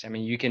assets. I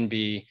mean, you can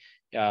be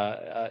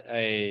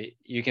a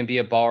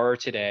borrower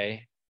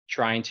today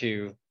trying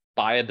to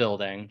buy a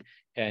building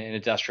in an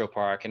industrial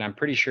park, and I'm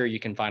pretty sure you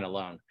can find a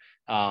loan.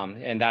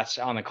 And that's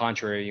on the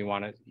contrary,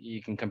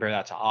 you can compare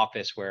that to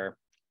office, where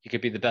you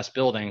could be the best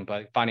building,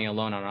 but finding a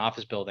loan on an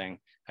office building,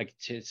 like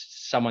to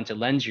someone to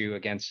lend you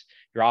against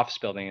your office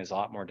building, is a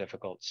lot more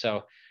difficult.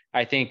 So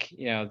I think,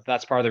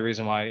 that's part of the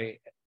reason why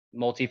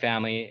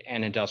multifamily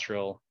and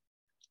industrial,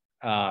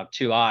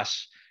 to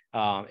us,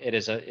 it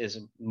is a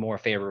more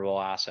favorable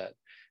asset.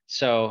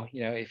 So,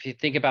 if you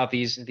think about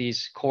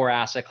these core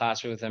asset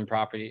classes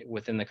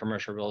within the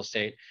commercial real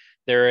estate,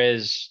 there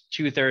is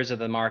 2/3 of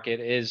the market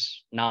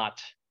is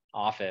not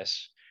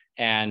office,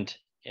 and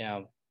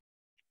let's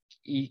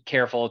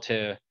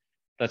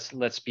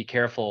be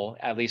careful,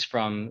 at least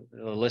from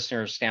the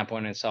listener's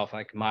standpoint itself.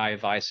 Like, my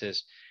advice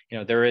is,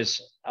 there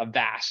is a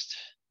vast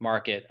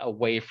market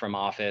away from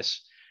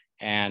office,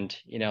 and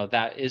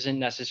that isn't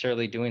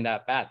necessarily doing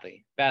that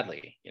badly.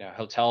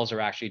 Hotels are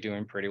actually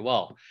doing pretty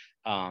well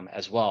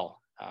as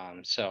well.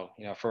 So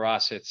for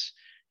us,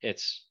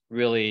 it's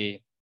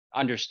really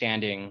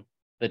understanding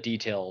the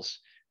details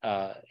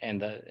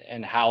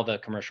and how the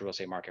commercial real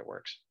estate market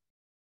works.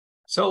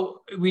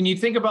 So when you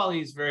think about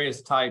these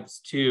various types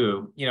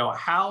too,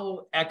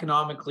 how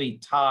economically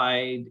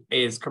tied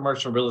is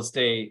commercial real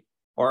estate,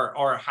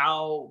 or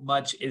how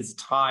much is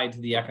tied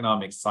to the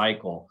economic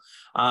cycle?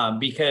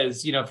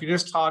 Because, if you're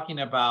just talking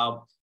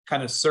about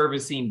kind of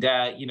servicing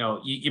debt,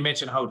 you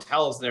mentioned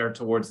hotels there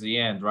towards the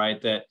end,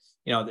 right?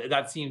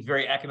 That seems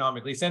very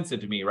economically sensitive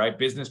to me, right?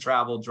 Business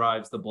travel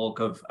drives the bulk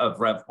of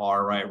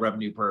RevPAR, right?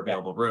 Revenue per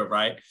available room,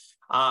 right?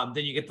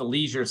 Then you get the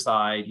leisure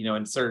side,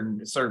 in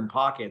certain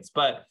pockets.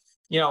 But,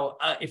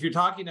 if you're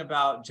talking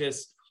about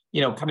just,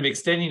 kind of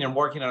extending and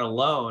working on a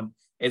loan,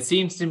 it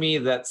seems to me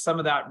that some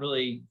of that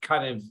really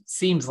kind of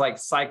seems like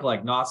cycle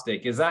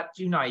agnostic. Is that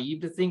too naive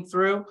to think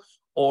through?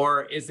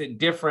 Or is it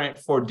different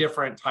for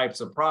different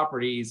types of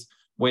properties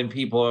when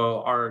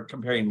people are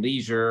comparing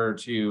leisure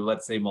to,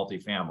 let's say,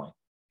 multifamily?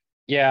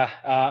 Yeah,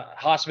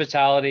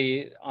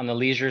 hospitality on the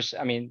leisures,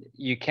 I mean,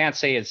 you can't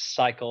say it's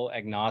cycle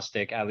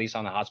agnostic, at least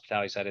on the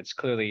hospitality side. It's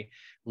clearly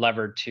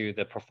levered to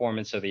the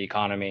performance of the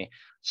economy.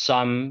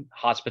 Some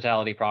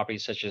hospitality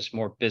properties, such as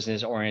more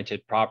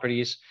business-oriented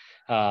properties,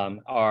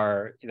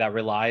 that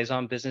relies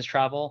on business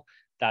travel,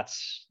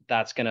 that's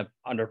going to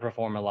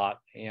underperform a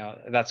lot.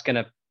 That's going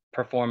to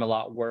perform a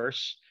lot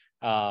worse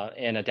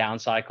in a down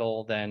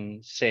cycle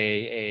than,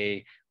 say,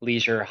 a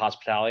leisure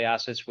hospitality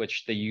assets,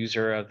 which the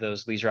user of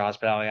those leisure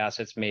hospitality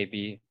assets may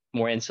be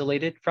more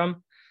insulated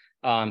from.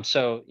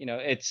 So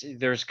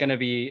there's going to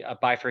be a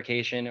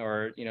bifurcation,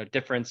 or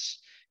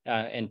difference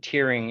in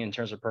tiering in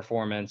terms of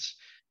performance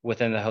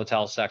within the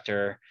hotel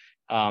sector.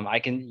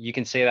 You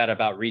can say that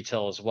about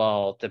retail as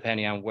well,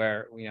 depending on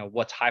where,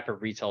 what type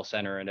of retail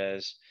center it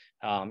is,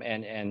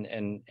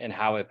 and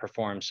how it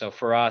performs. So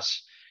for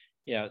us,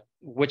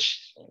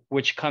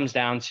 which comes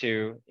down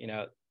to,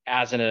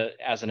 as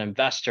an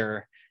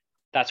investor,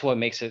 that's what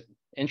makes it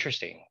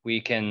interesting.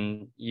 You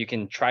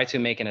can try to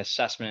make an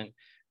assessment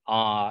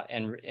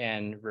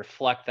and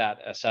reflect that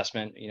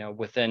assessment,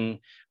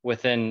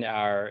 within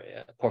our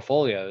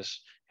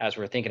portfolios as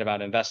we're thinking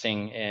about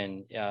investing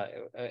in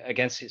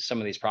against some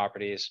of these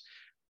properties,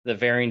 the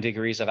varying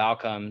degrees of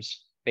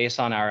outcomes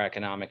based on our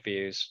economic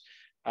views.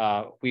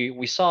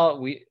 We saw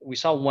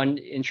one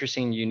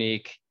interesting,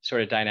 unique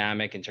sort of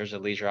dynamic in terms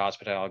of leisure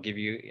hospitality. I'll give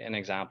you an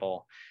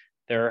example.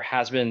 There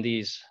has been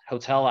these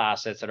hotel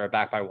assets that are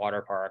backed by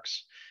water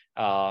parks,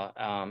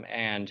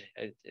 and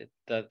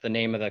the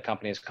name of the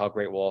company is called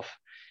Great Wolf,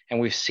 and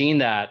we've seen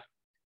that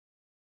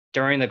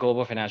during the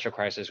global financial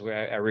crisis,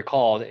 where I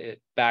recall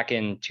back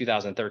in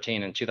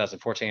 2013 and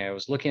 2014, I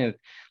was looking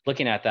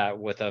at that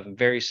with a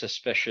very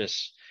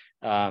suspicious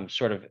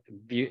sort of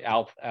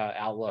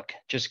outlook,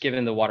 just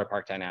given the water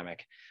park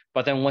dynamic.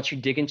 But then once you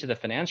dig into the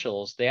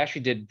financials, they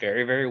actually did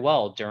very, very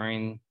well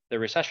during the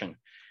recession.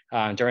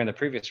 during the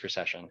previous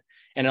recession.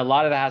 And a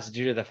lot of that has to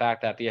do to the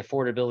fact that the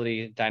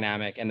affordability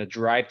dynamic and the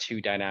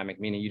drive-to dynamic,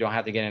 meaning you don't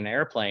have to get in an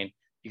airplane,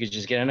 you could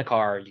just get in a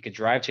car, you could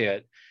drive to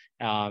it,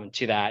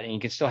 to that, and you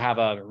could still have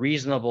a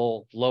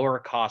reasonable, lower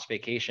cost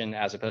vacation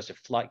as opposed to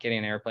getting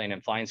an airplane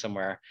and flying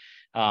somewhere.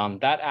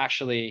 That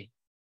actually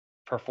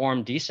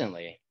performed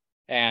decently.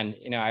 And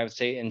I would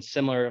say in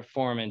similar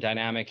form and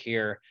dynamic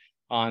here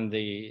on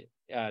the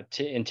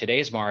in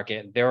today's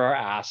market, there are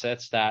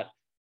assets that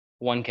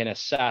one can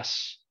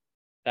assess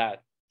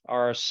that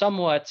are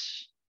somewhat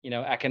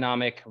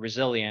economic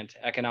resilient,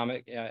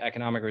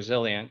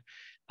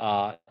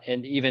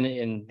 and even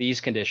in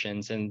these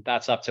conditions, and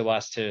that's up to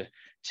us to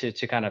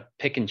kind of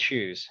pick and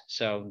choose.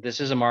 So this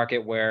is a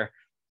market where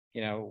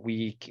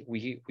we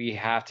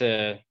have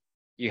to,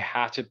 you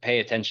have to pay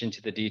attention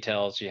to the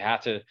details. You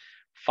have to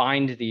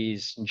find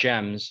these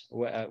gems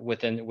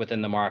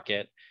within the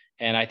market,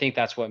 and I think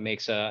that's what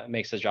makes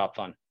the job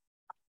fun.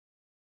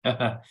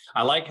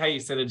 I like how you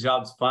said a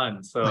job's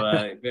fun. So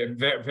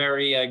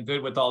very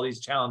good with all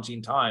these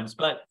challenging times.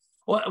 But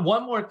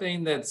one more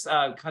thing that's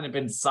kind of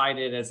been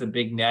cited as a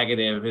big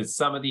negative is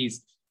some of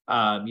these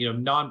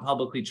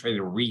non-publicly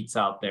traded REITs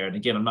out there. And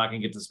again, I'm not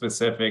going to get to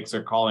specifics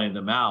or calling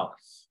them out,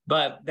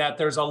 but that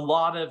there's a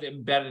lot of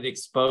embedded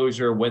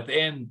exposure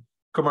within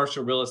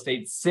commercial real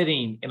estate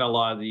sitting in a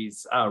lot of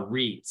these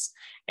REITs.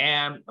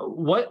 And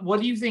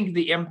what do you think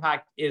the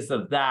impact is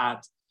of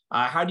that?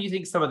 How do you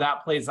think some of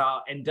that plays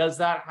out? And does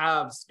that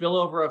have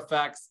spillover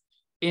effects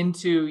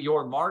into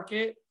your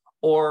market?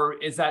 Or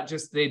is that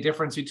just the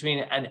difference between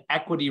an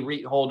equity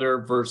REIT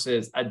holder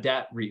versus a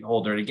debt REIT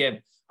holder? And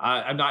again,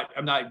 I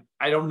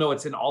don't know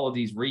what's in all of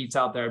these REITs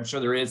out there. I'm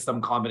sure there is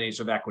some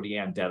combination of equity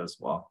and debt as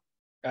well.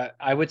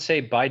 I would say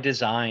by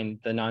design,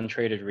 the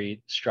non-traded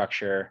REIT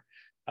structure,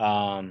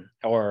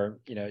 or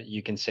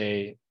you can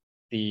say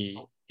the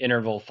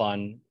interval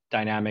fund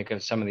dynamic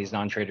of some of these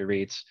non-traded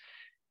REITs,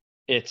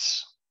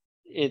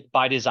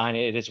 by design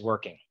it is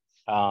working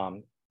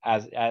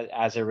as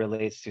it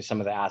relates to some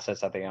of the assets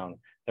that they own.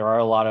 There are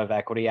a lot of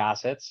equity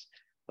assets,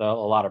 a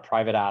lot of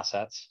private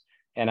assets,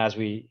 and as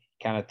we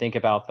kind of think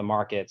about the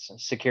markets,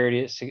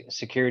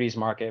 securities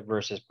market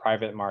versus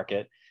private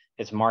market,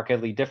 it's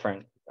markedly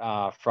different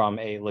from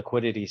a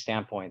liquidity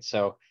standpoint.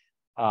 So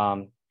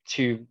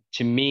to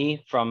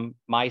me, from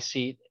my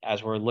seat,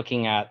 as we're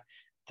looking at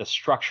the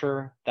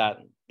structure that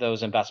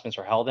those investments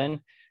are held in,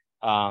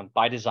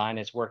 by design,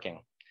 it's working.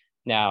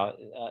 Now,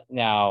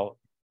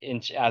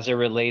 as it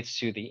relates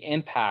to the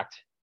impact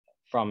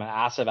from an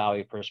asset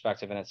value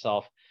perspective in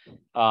itself,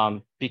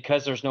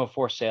 because there's no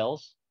forced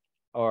sales,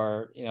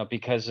 or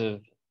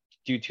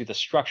due to the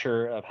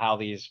structure of how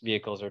these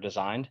vehicles are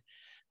designed,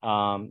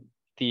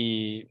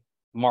 the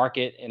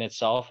market in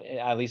itself,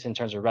 at least in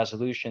terms of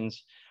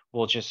resolutions,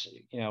 will just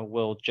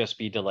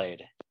be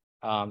delayed.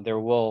 There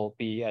will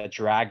be a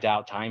dragged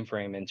out time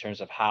frame in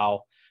terms of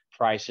how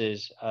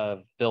prices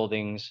of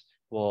buildings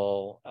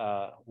will,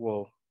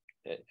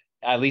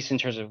 at least in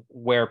terms of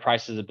where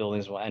prices of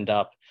buildings will end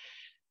up.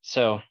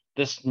 So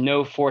this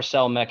no for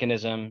sale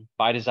mechanism,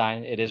 by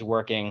design, it is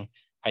working.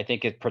 I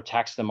think it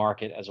protects the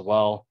market as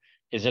well.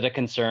 Is it a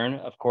concern?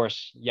 Of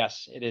course,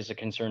 yes, it is a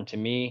concern to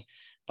me,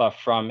 but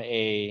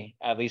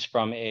at least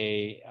from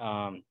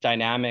a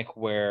dynamic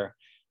where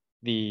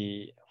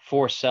the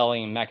for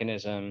selling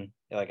mechanism,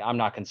 I'm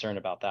not concerned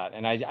about that.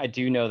 And I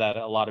do know that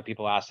a lot of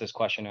people ask this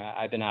question.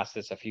 I've been asked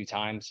this a few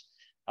times.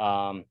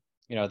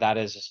 That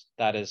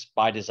is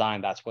by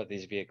design, that's what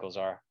these vehicles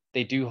are.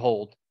 They do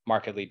hold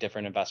markedly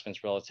different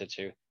investments relative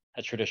to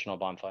a traditional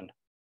bond fund.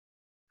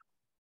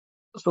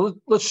 So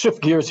let's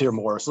shift gears here,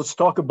 Morris. Let's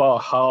talk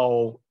about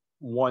how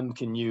one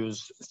can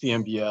use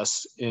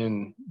CMBS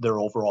in their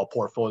overall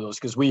portfolios,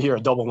 because we here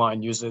at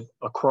DoubleLine use it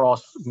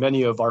across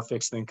many of our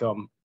fixed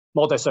income,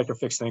 multi-sector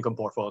fixed income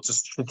portfolios. It's a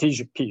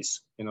strategic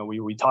piece.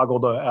 We toggle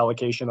the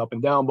allocation up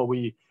and down, but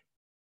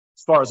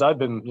as far as I've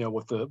been,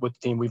 with the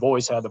team, we've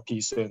always had a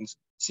piece in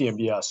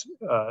CMBS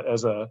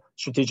as a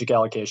strategic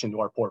allocation to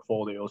our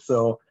portfolio.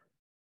 So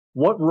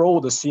what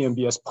role does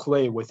CMBS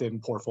play within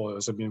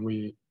portfolios? I mean,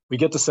 we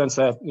get the sense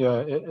that,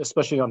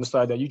 especially on the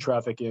side that you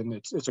traffic in,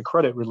 it's a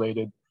credit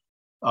related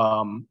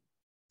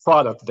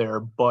product there,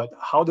 but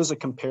how does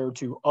it compare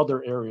to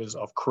other areas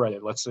of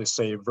credit, let's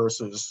say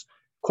versus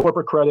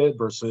corporate credit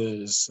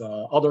versus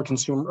other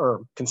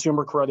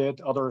consumer credit,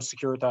 other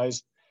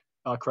securitized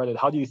credit?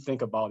 How do you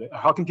think about it?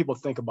 How can people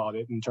think about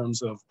it in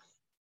terms of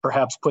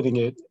perhaps putting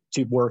it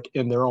to work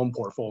in their own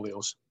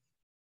portfolios?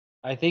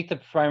 I think a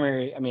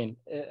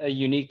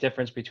unique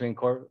difference between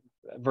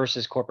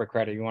versus corporate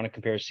credit, you want to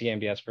compare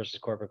CMBS versus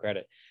corporate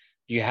credit.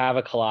 You have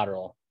a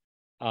collateral.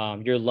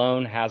 Your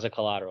loan has a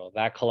collateral.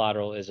 That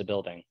collateral is a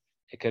building.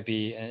 It could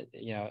be,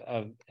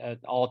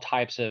 all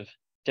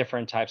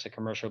different types of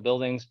commercial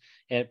buildings.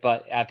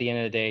 But at the end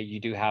of the day, you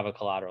do have a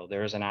collateral.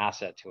 There is an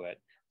asset to it.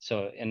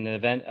 So in the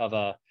event of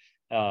a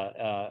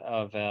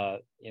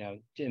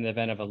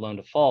loan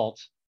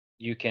default,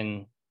 you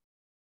can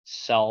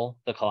sell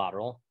the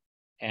collateral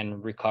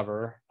and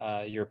recover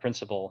your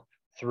principal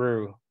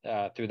through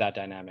that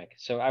dynamic.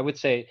 So I would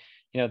say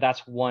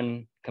that's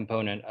one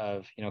component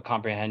of,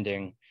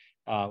 comprehending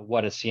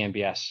what a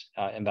CMBS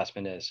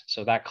investment is.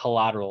 So that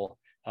collateral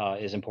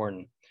is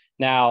important.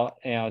 Now,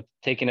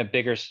 taking a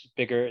bigger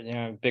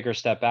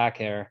step back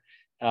here,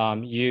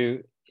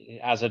 you,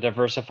 as a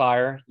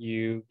diversifier,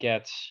 you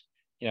get,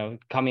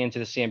 coming into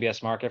the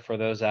CMBS market, for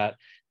those that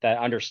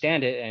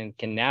understand it and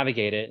can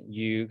navigate it,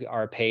 you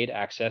are paid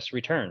excess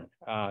return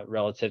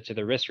relative to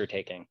the risk you're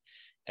taking.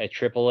 A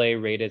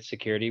AAA rated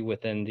security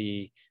within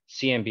the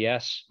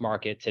CMBS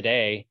market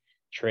today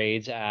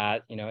trades at,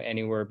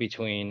 anywhere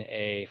between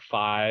a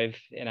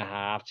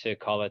 5.5 to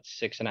call it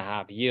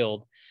 6.5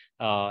 yield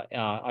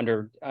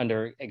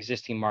under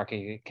existing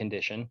market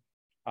condition.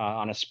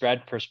 On a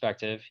spread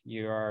perspective,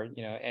 you are,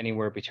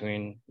 anywhere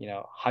between,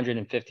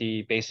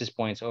 150 basis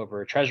points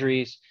over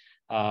treasuries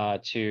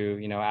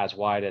to, as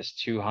wide as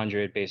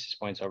 200 basis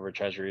points over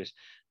treasuries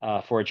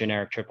for a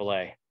generic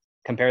AAA.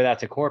 Compare that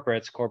to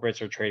corporates.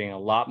 Corporates are trading a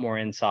lot more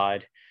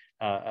inside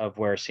of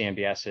where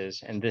CMBS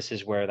is. And this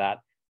is where that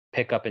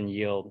pickup in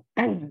yield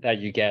that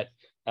you get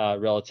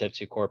relative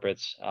to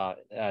corporates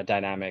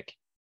dynamic.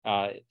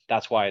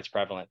 That's why it's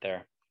prevalent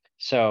there.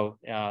 So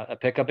a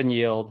pickup in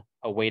yield,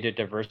 a way to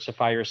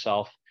diversify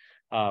yourself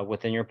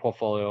within your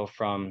portfolio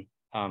from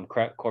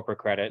corporate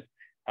credit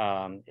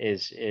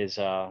is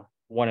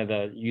one of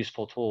the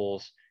useful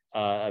tools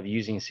of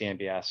using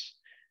CMBS.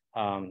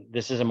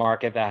 This is a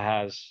market that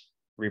has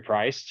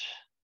repriced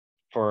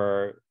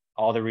for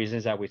all the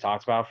reasons that we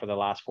talked about for the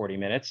last 40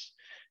 minutes.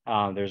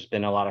 There's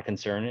been a lot of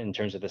concern in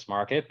terms of this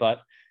market,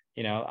 but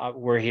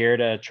we're here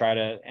to try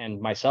to,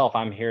 and myself,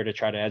 I'm here to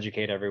try to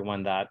educate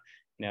everyone that,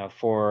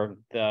 for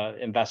the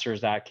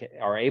investors that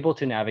are able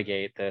to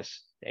navigate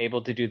this,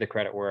 able to do the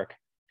credit work,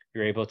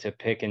 you're able to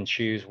pick and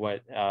choose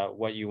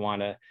what you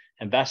want to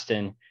invest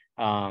in.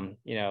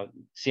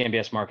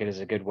 CMBS market is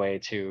a good way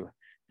to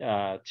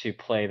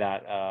play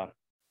that,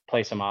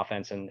 play some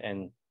offense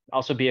and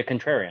also be a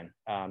contrarian.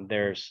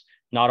 There's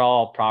not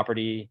all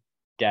property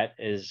debt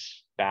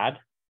is bad.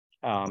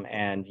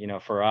 And,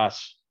 for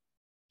us,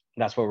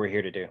 that's what we're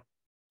here to do.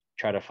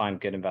 Try to find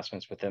good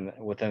investments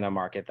within a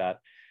market that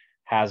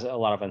has a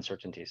lot of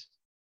uncertainties.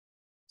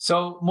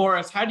 So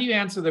Morris, how do you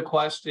answer the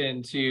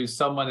question to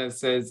someone that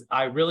says,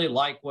 I really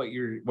like what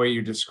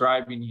you're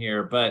describing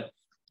here, but,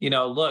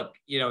 look,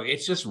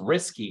 it's just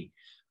risky.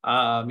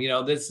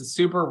 This is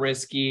super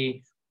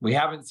risky. We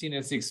haven't seen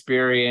this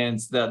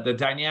experience. The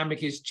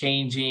dynamic is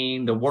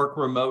changing, the work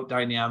remote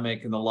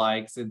dynamic and the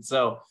likes. And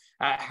so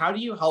how do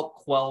you help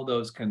quell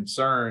those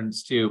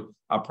concerns to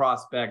a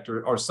prospect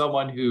or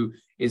someone who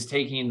is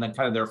taking the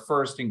kind of their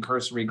first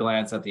cursory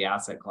glance at the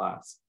asset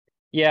class?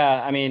 Yeah,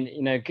 I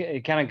mean,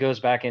 it kind of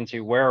goes back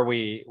into what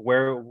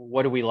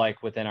do we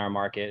like within our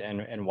market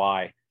and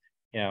why?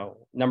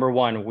 Number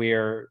one, we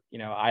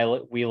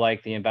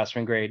like the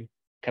investment grade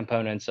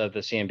components of the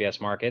CMBS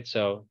market.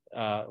 So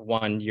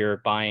one,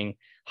 you're buying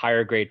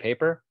higher grade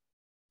paper.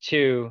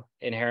 Two,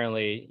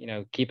 inherently,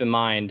 keep in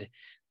mind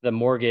the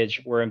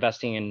mortgage, we're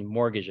investing in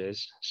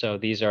mortgages. So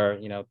these are,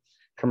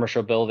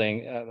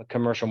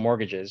 commercial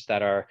mortgages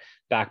that are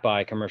backed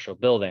by commercial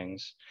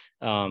buildings,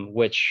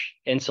 which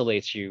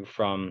insulates you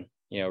from,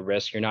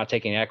 risk. You're not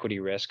taking equity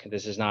risk.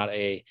 This is not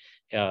a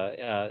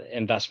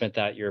investment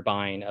that you're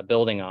buying a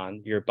building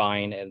on. You're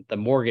buying the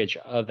mortgage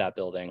of that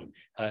building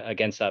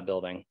against that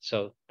building.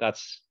 So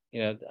that's,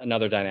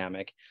 another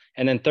dynamic.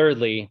 And then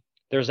thirdly,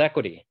 there's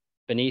equity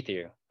beneath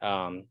you.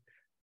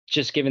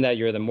 Just given that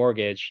you're the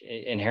mortgage,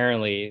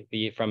 inherently,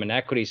 from an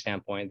equity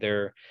standpoint,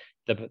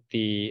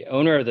 the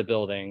owner of the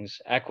building's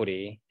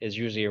equity is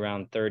usually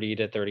around 30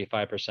 to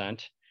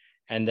 35%.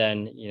 And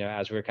then,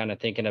 as we're kind of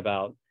thinking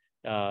about,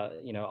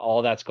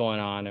 all that's going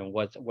on and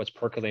what's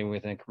percolating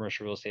within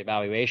commercial real estate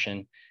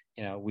valuation,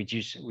 we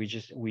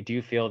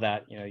do feel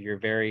that, you're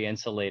very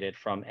insulated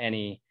from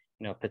any,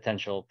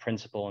 potential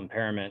principal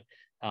impairment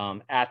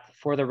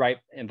for the right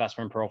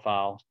investment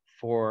profile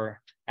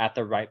at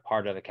the right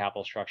part of the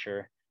capital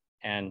structure.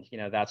 And,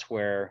 that's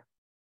where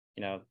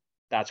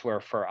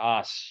for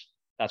us,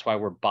 that's why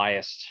we're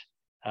biased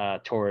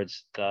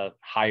towards the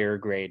higher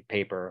grade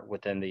paper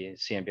within the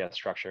CMBS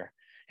structure.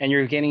 And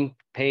you're getting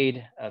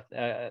paid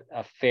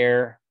a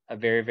very,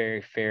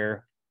 very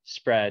fair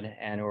spread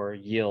and or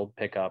yield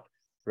pickup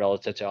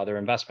relative to other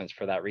investments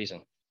for that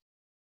reason.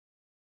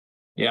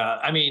 Yeah,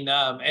 I mean,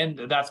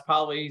 and that's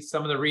probably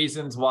some of the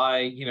reasons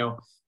why,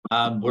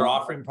 we're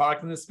offering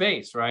product in the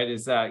space, right?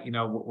 Is that,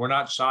 we're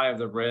not shy of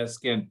the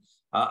risk. And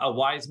a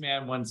wise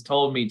man once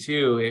told me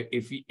too,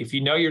 if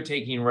you're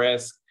taking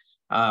risk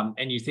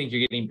and you think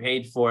you're getting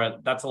paid for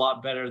it, that's a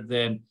lot better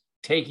than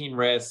taking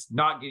risks,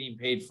 not getting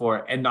paid for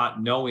it, and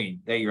not knowing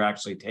that you're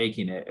actually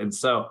taking it. And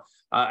so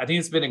I think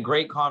it's been a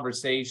great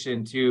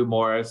conversation too,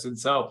 Morris. And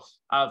so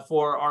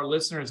for our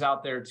listeners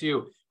out there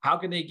too, how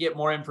can they get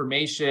more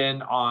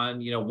information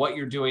on, what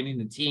you're doing in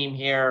the team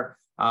here,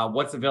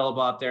 what's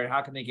available out there?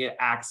 How can they get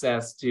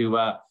access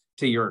to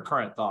your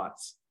current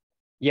thoughts?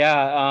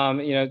 Yeah,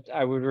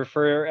 I would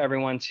refer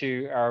everyone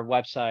to our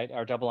website,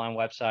 our DoubleLine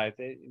website.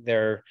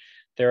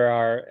 There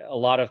are a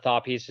lot of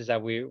thought pieces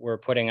that we're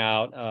putting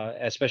out,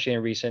 especially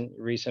in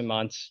recent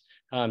months.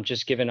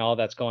 Just given all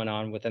that's going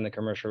on within the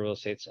commercial real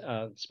estate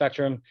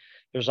spectrum,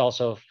 there's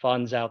also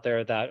funds out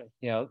there that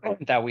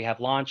that we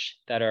have launched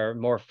that are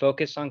more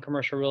focused on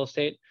commercial real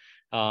estate,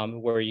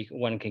 where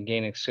one can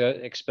gain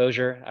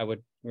exposure. I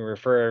would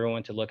refer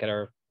everyone to look at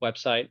our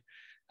website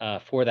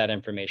for that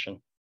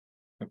information.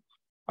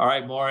 All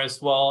right,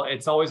 Morris. Well,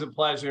 it's always a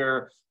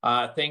pleasure.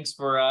 Thanks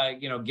for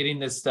getting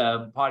this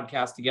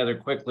podcast together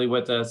quickly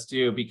with us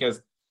too,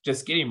 because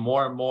just getting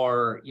more and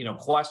more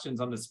questions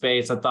on the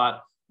space. I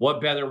thought, what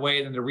better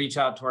way than to reach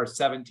out to our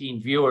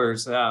 17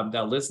 viewers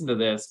that listen to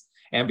this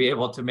and be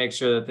able to make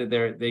sure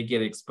that they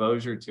get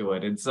exposure to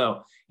it. And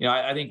so,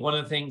 I think one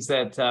of the things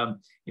that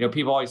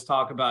people always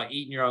talk about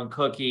eating your own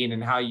cooking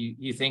and how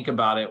you think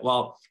about it.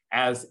 Well,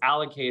 as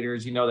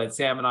allocators, that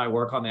Sam and I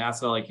work on the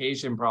asset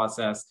allocation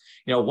process.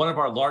 One of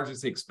our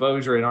largest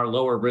exposure in our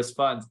lower risk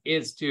funds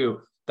is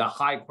to the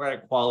high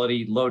credit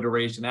quality, low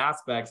duration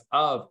aspects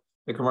of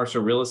the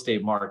commercial real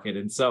estate market.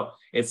 And so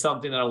it's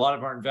something that a lot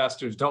of our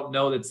investors don't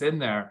know that's in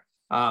there,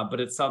 but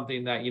it's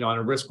something that, on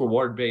a risk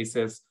reward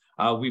basis,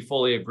 we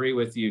fully agree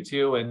with you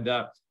too. And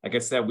like I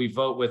said, we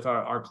vote with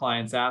our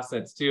clients'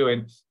 assets too.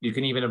 And you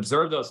can even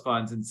observe those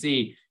funds and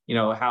see,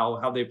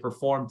 how they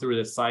perform through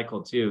this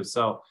cycle too.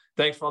 So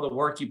thanks for all the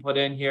work you put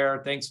in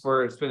here. Thanks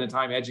for spending the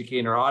time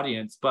educating our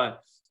audience.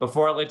 But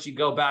before I let you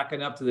go back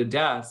and up to the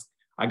desk,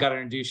 I got to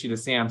introduce you to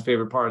Sam's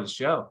favorite part of the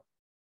show.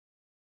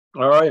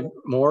 All right,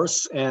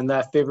 Morris. And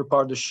that favorite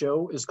part of the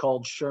show is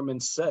called Sherman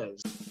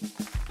Says.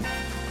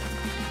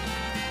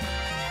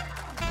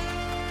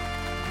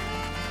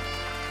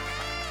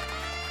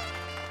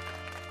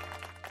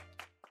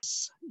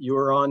 You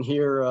were on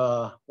here,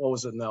 what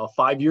was it now,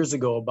 5 years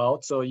ago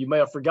about, so you may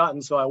have forgotten,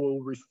 so I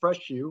will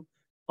refresh you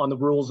on the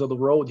rules of the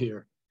road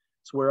here.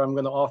 It's where I'm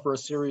going to offer a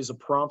series of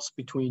prompts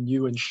between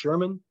you and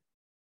Sherman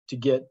to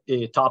get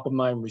a top of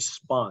mind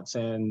response.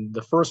 And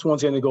the first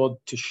one's going to go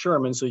to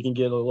Sherman, so you can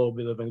get a little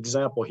bit of an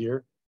example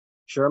here.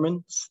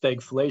 Sherman,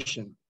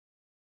 stagflation.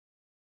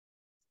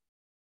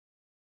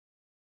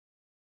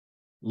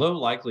 Low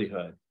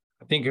likelihood.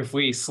 I think if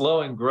we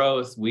slow in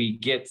growth, we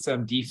get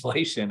some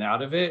deflation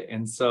out of it.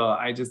 And so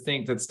I just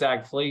think that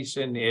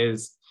stagflation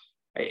is,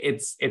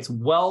 it's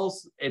well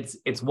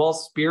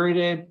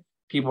spirited.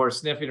 People are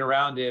sniffing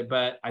around it,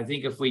 but I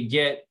think if we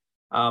get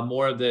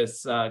more of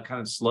this kind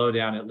of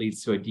slowdown, it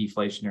leads to a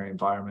deflationary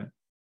environment.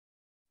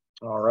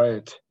 All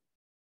right.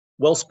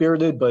 Well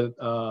spirited, but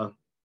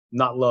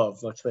not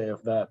love, let's say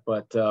of that.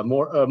 But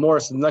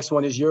Morris, the next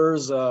one is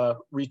yours.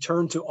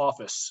 Return to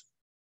office.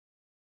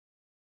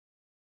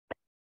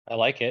 I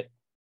like it.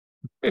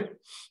 And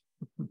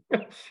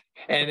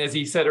as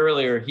he said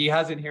earlier, he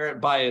has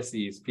inherent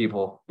biases,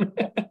 people. All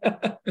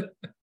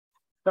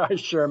right,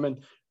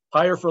 Sherman,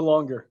 hire for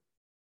longer.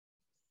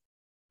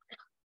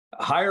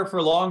 Hire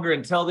for longer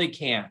until they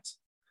can't,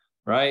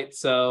 right?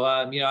 So,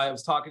 I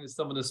was talking to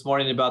someone this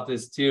morning about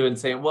this too and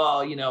saying,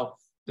 well,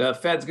 the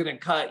Fed's going to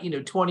cut,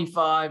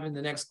 25 in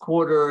the next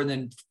quarter and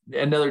then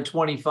another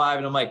 25.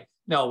 And I'm like,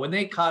 no, when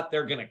they cut,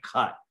 they're going to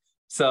cut.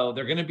 So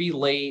they're going to be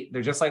late.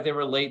 They're just like they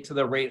were late to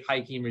the rate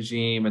hiking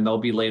regime, and they'll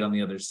be late on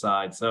the other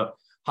side. So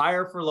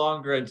hire for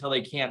longer until they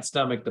can't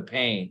stomach the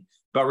pain.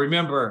 But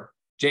remember,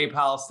 Jay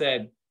Powell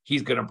said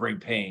he's going to bring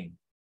pain.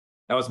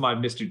 That was my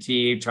Mr.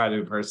 T trying to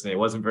impersonate. It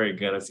wasn't very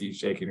good. I see you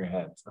shaking your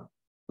head. So.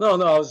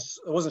 No, I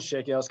wasn't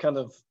shaking. I was kind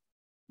of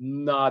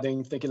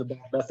nodding, thinking about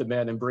Method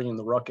Man and bringing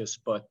the ruckus.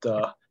 But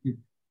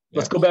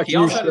let's go back to you,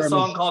 He also had Sherman. a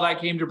song called "I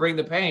Came to Bring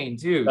the Pain"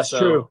 too. That's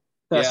true.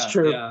 That's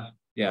true.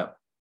 Yeah.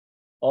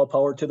 All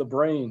power to the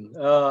brain.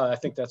 I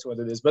think that's what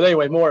it is. But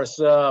anyway, Morris,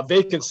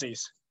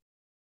 vacancies.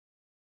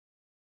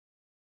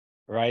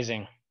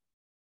 Rising.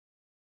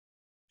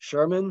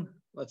 Sherman,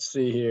 let's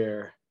see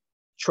here.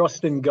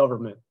 Trust in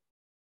government.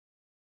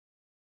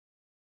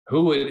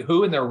 Who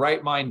in their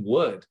right mind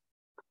would?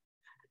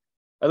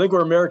 I think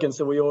we're Americans,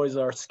 so we always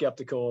are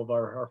skeptical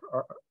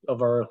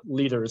of our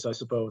leaders, I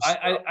suppose.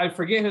 I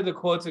forget who the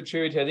quotes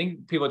attribute to. I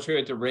think people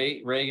attribute to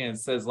Reagan. It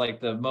says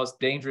like the most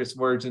dangerous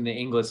words in the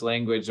English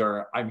language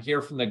are "I'm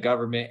here from the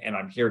government and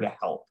I'm here to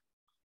help."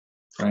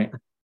 Right?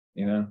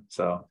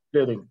 So.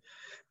 Fitting.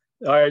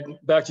 All right,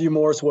 back to you,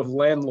 Morris, with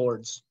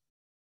landlords.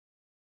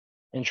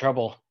 In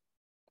trouble.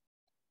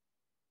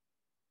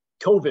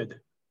 COVID's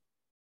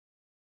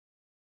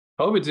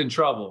in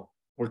trouble.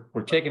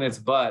 We're kicking its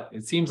butt.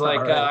 It seems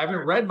like right. I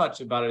haven't read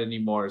much about it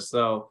anymore.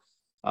 So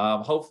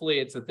hopefully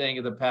it's a thing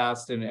of the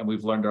past and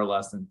we've learned our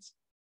lessons.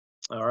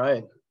 All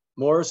right.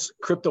 Morris,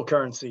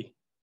 cryptocurrency.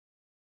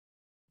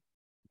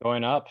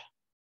 Going up.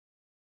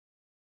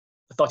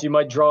 I thought you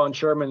might draw on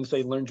Sherman and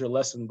say learned your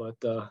lesson, but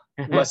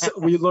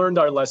we learned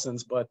our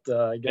lessons, but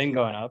I guess been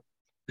going up.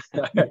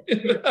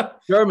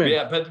 Sherman.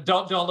 Yeah, but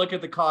don't look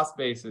at the cost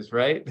basis,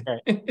 right?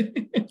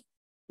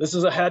 This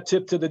is a hat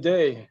tip to the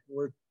day.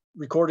 We're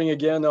recording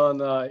again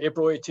on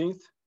April 18th.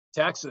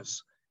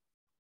 Taxes.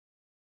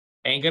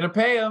 ain't going to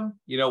pay them.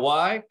 You know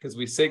why? Because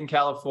we sit in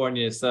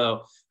California.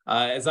 So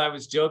as I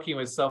was joking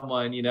with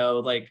someone,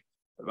 like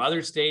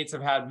other states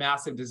have had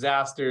massive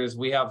disasters.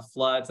 We have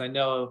floods. I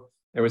know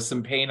there was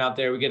some pain out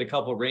there. We get a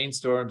couple of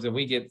rainstorms and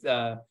we get,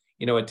 a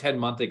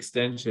 10-month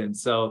extension.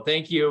 So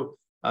thank you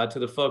to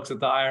the folks at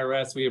the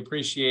IRS. We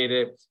appreciate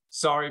it.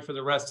 Sorry for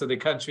the rest of the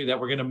country that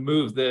we're going to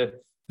move the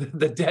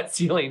debt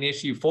ceiling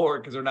issue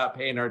forward because we're not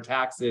paying our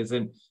taxes.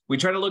 And we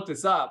try to look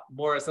this up.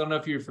 Morris, I don't know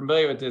if you're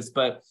familiar with this,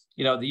 but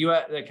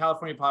the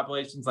California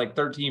population is like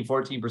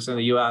 13-14% of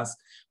the US.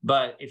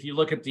 But if you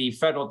look at the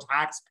federal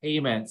tax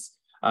payments,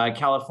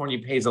 California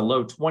pays a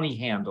low 20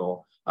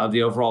 handle of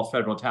the overall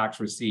federal tax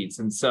receipts.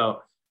 And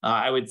so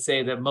I would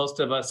say that most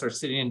of us are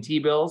sitting in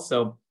T-bills.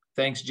 So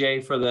thanks,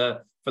 Jay, for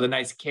the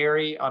nice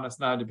carry on us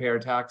not to pay our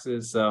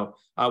taxes. So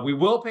we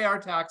will pay our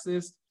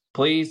taxes.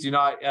 Please do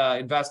not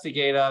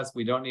investigate us.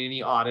 We don't need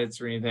any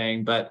audits or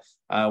anything, but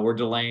we're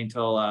delaying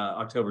until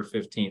October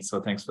 15th.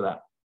 So thanks for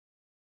that.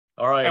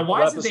 All right. And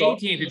why is it the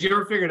 18th? Did you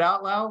ever figure it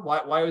out, Lau?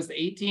 Why was the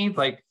 18th?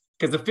 Like,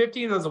 because the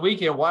 15th was a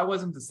weekend. Why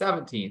wasn't the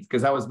 17th?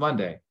 Because that was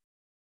Monday.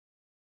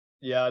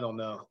 Yeah, I don't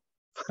know.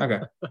 Okay.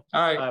 All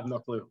right. I have no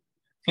clue.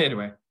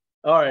 Anyway.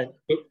 All right.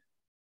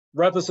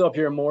 Wrap us up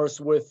here, Morris,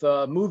 with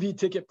movie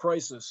ticket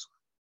prices.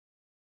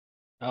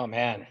 Oh,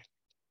 man.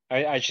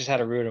 I just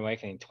had a rude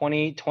awakening.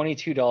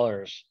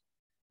 $22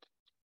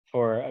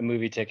 for a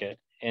movie ticket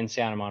in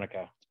Santa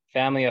Monica.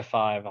 Family of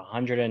 5,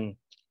 $130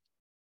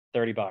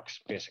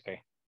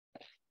 basically.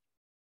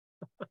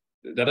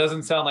 That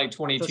doesn't sound like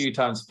 22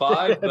 times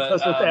 5, but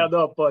doesn't add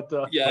up. But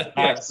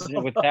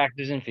with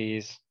taxes and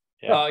fees.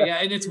 Yeah. Yeah,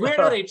 and it's weird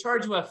how they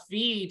charge you a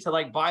fee to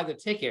like buy the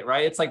ticket,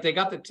 right? It's like they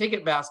got the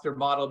Ticketmaster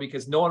model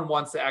because no one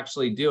wants to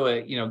actually do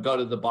it. Go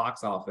to the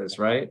box office,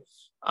 right?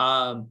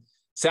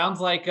 Sounds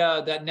like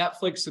that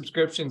Netflix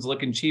subscription's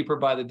looking cheaper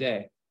by the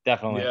day.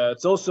 Definitely. Yeah,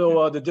 it's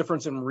also the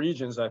difference in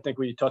regions. I think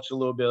we touched a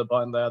little bit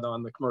about that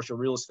on the commercial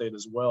real estate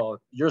as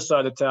well. Your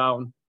side of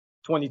town,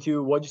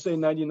 22. What'd you say,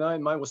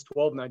 99? Mine was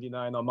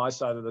 12.99 on my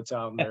side of the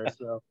town there.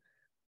 So.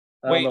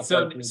 Wait,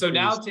 so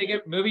now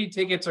movie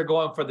tickets are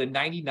going for the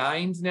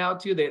 99s now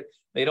too. They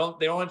don't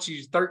want you to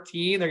use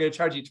 13. They're going to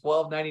charge you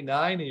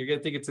 $12.99, and you're going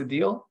to think it's a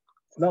deal.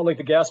 It's not like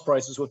the gas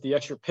prices with the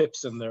extra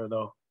pips in there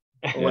though,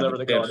 or whatever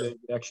they call it,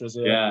 the extras.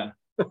 Yeah.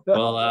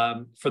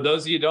 Well, for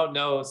those of you who don't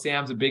know,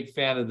 Sam's a big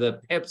fan of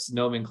the PIPS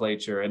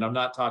nomenclature, and I'm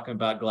not talking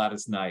about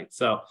Gladys Knight.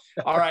 So,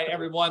 all right,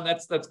 everyone,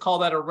 let's call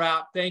that a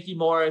wrap. Thank you,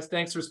 Morris.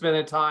 Thanks for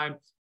spending time.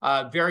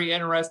 Very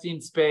interesting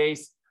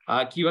space.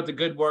 Keep up the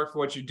good work for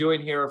what you're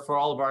doing here for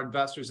all of our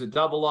investors at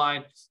DoubleLine.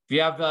 If you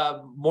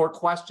have more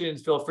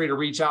questions, feel free to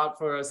reach out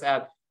for us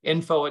at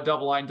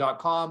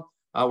info@doubleline.com.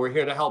 We're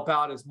here to help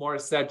out. As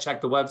Morris said,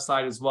 check the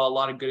website as well. A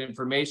lot of good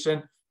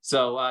information.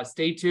 So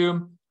stay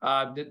tuned.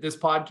 This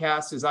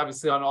podcast is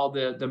obviously on all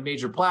the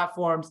major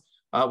platforms.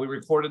 We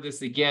recorded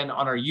this again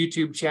on our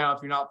YouTube channel.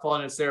 If you're not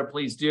following us there,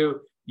 please do.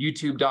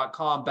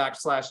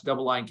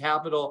 youtube.com/DoubleLine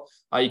Capital.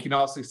 You can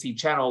also see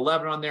Channel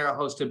 11 on there,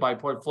 hosted by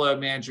portfolio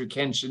manager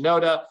Ken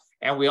Shinoda.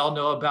 And we all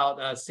know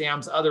about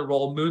Sam's other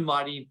role,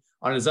 moonlighting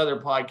on his other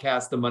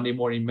podcast, The Monday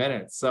Morning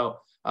Minutes. So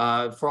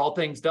for all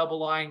things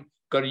DoubleLine,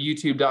 go to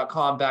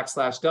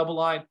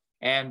youtube.com/DoubleLine.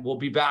 And we'll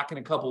be back in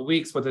a couple of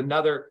weeks with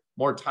another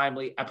more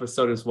timely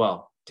episode as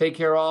well. Take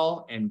care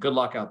all, and good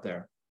luck out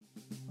there.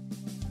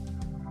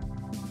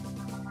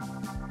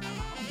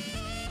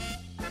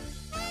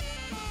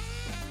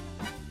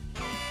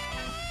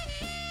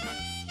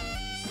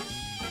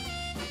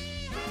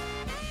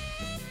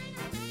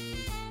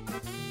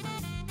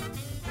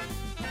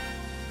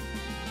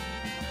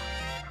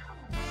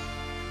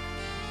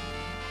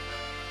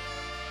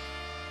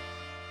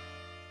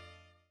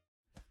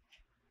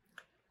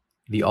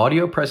 The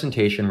audio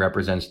presentation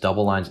represents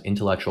DoubleLine's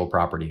intellectual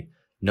property.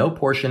 No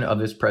portion of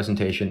this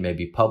presentation may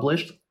be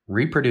published,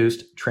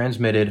 reproduced,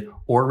 transmitted,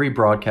 or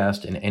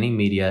rebroadcast in any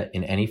media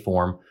in any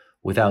form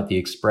without the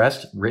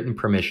expressed written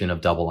permission of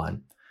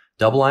DoubleLine.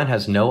 DoubleLine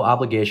has no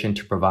obligation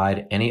to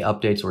provide any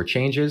updates or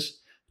changes.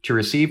 To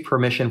receive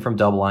permission from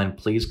DoubleLine,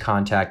 please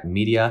contact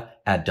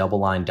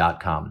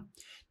media@doubleline.com.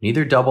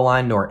 Neither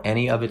DoubleLine nor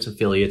any of its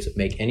affiliates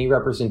make any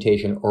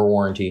representation or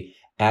warranty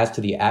as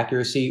to the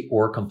accuracy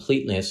or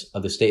completeness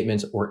of the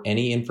statements or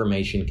any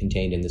information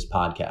contained in this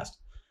podcast.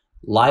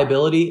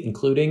 Liability,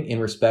 including in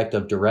respect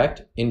of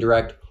direct,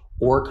 indirect,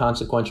 or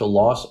consequential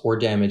loss or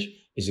damage,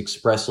 is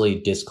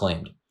expressly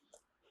disclaimed.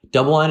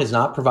 DoubleLine is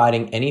not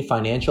providing any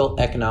financial,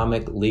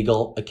 economic,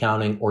 legal,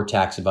 accounting, or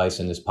tax advice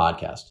in this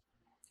podcast.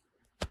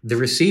 The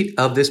receipt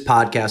of this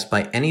podcast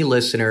by any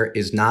listener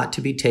is not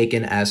to be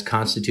taken as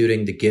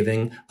constituting the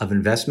giving of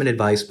investment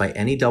advice by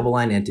any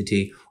DoubleLine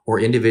entity or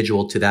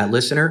individual to that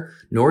listener,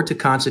 nor to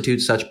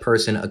constitute such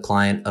person a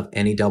client of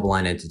any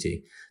DoubleLine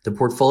entity. The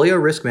portfolio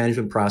risk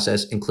management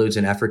process includes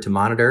an effort to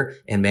monitor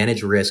and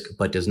manage risk,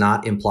 but does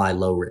not imply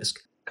low risk.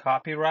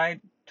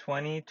 Copyright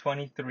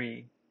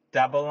 2023,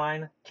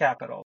 DoubleLine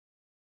Capital.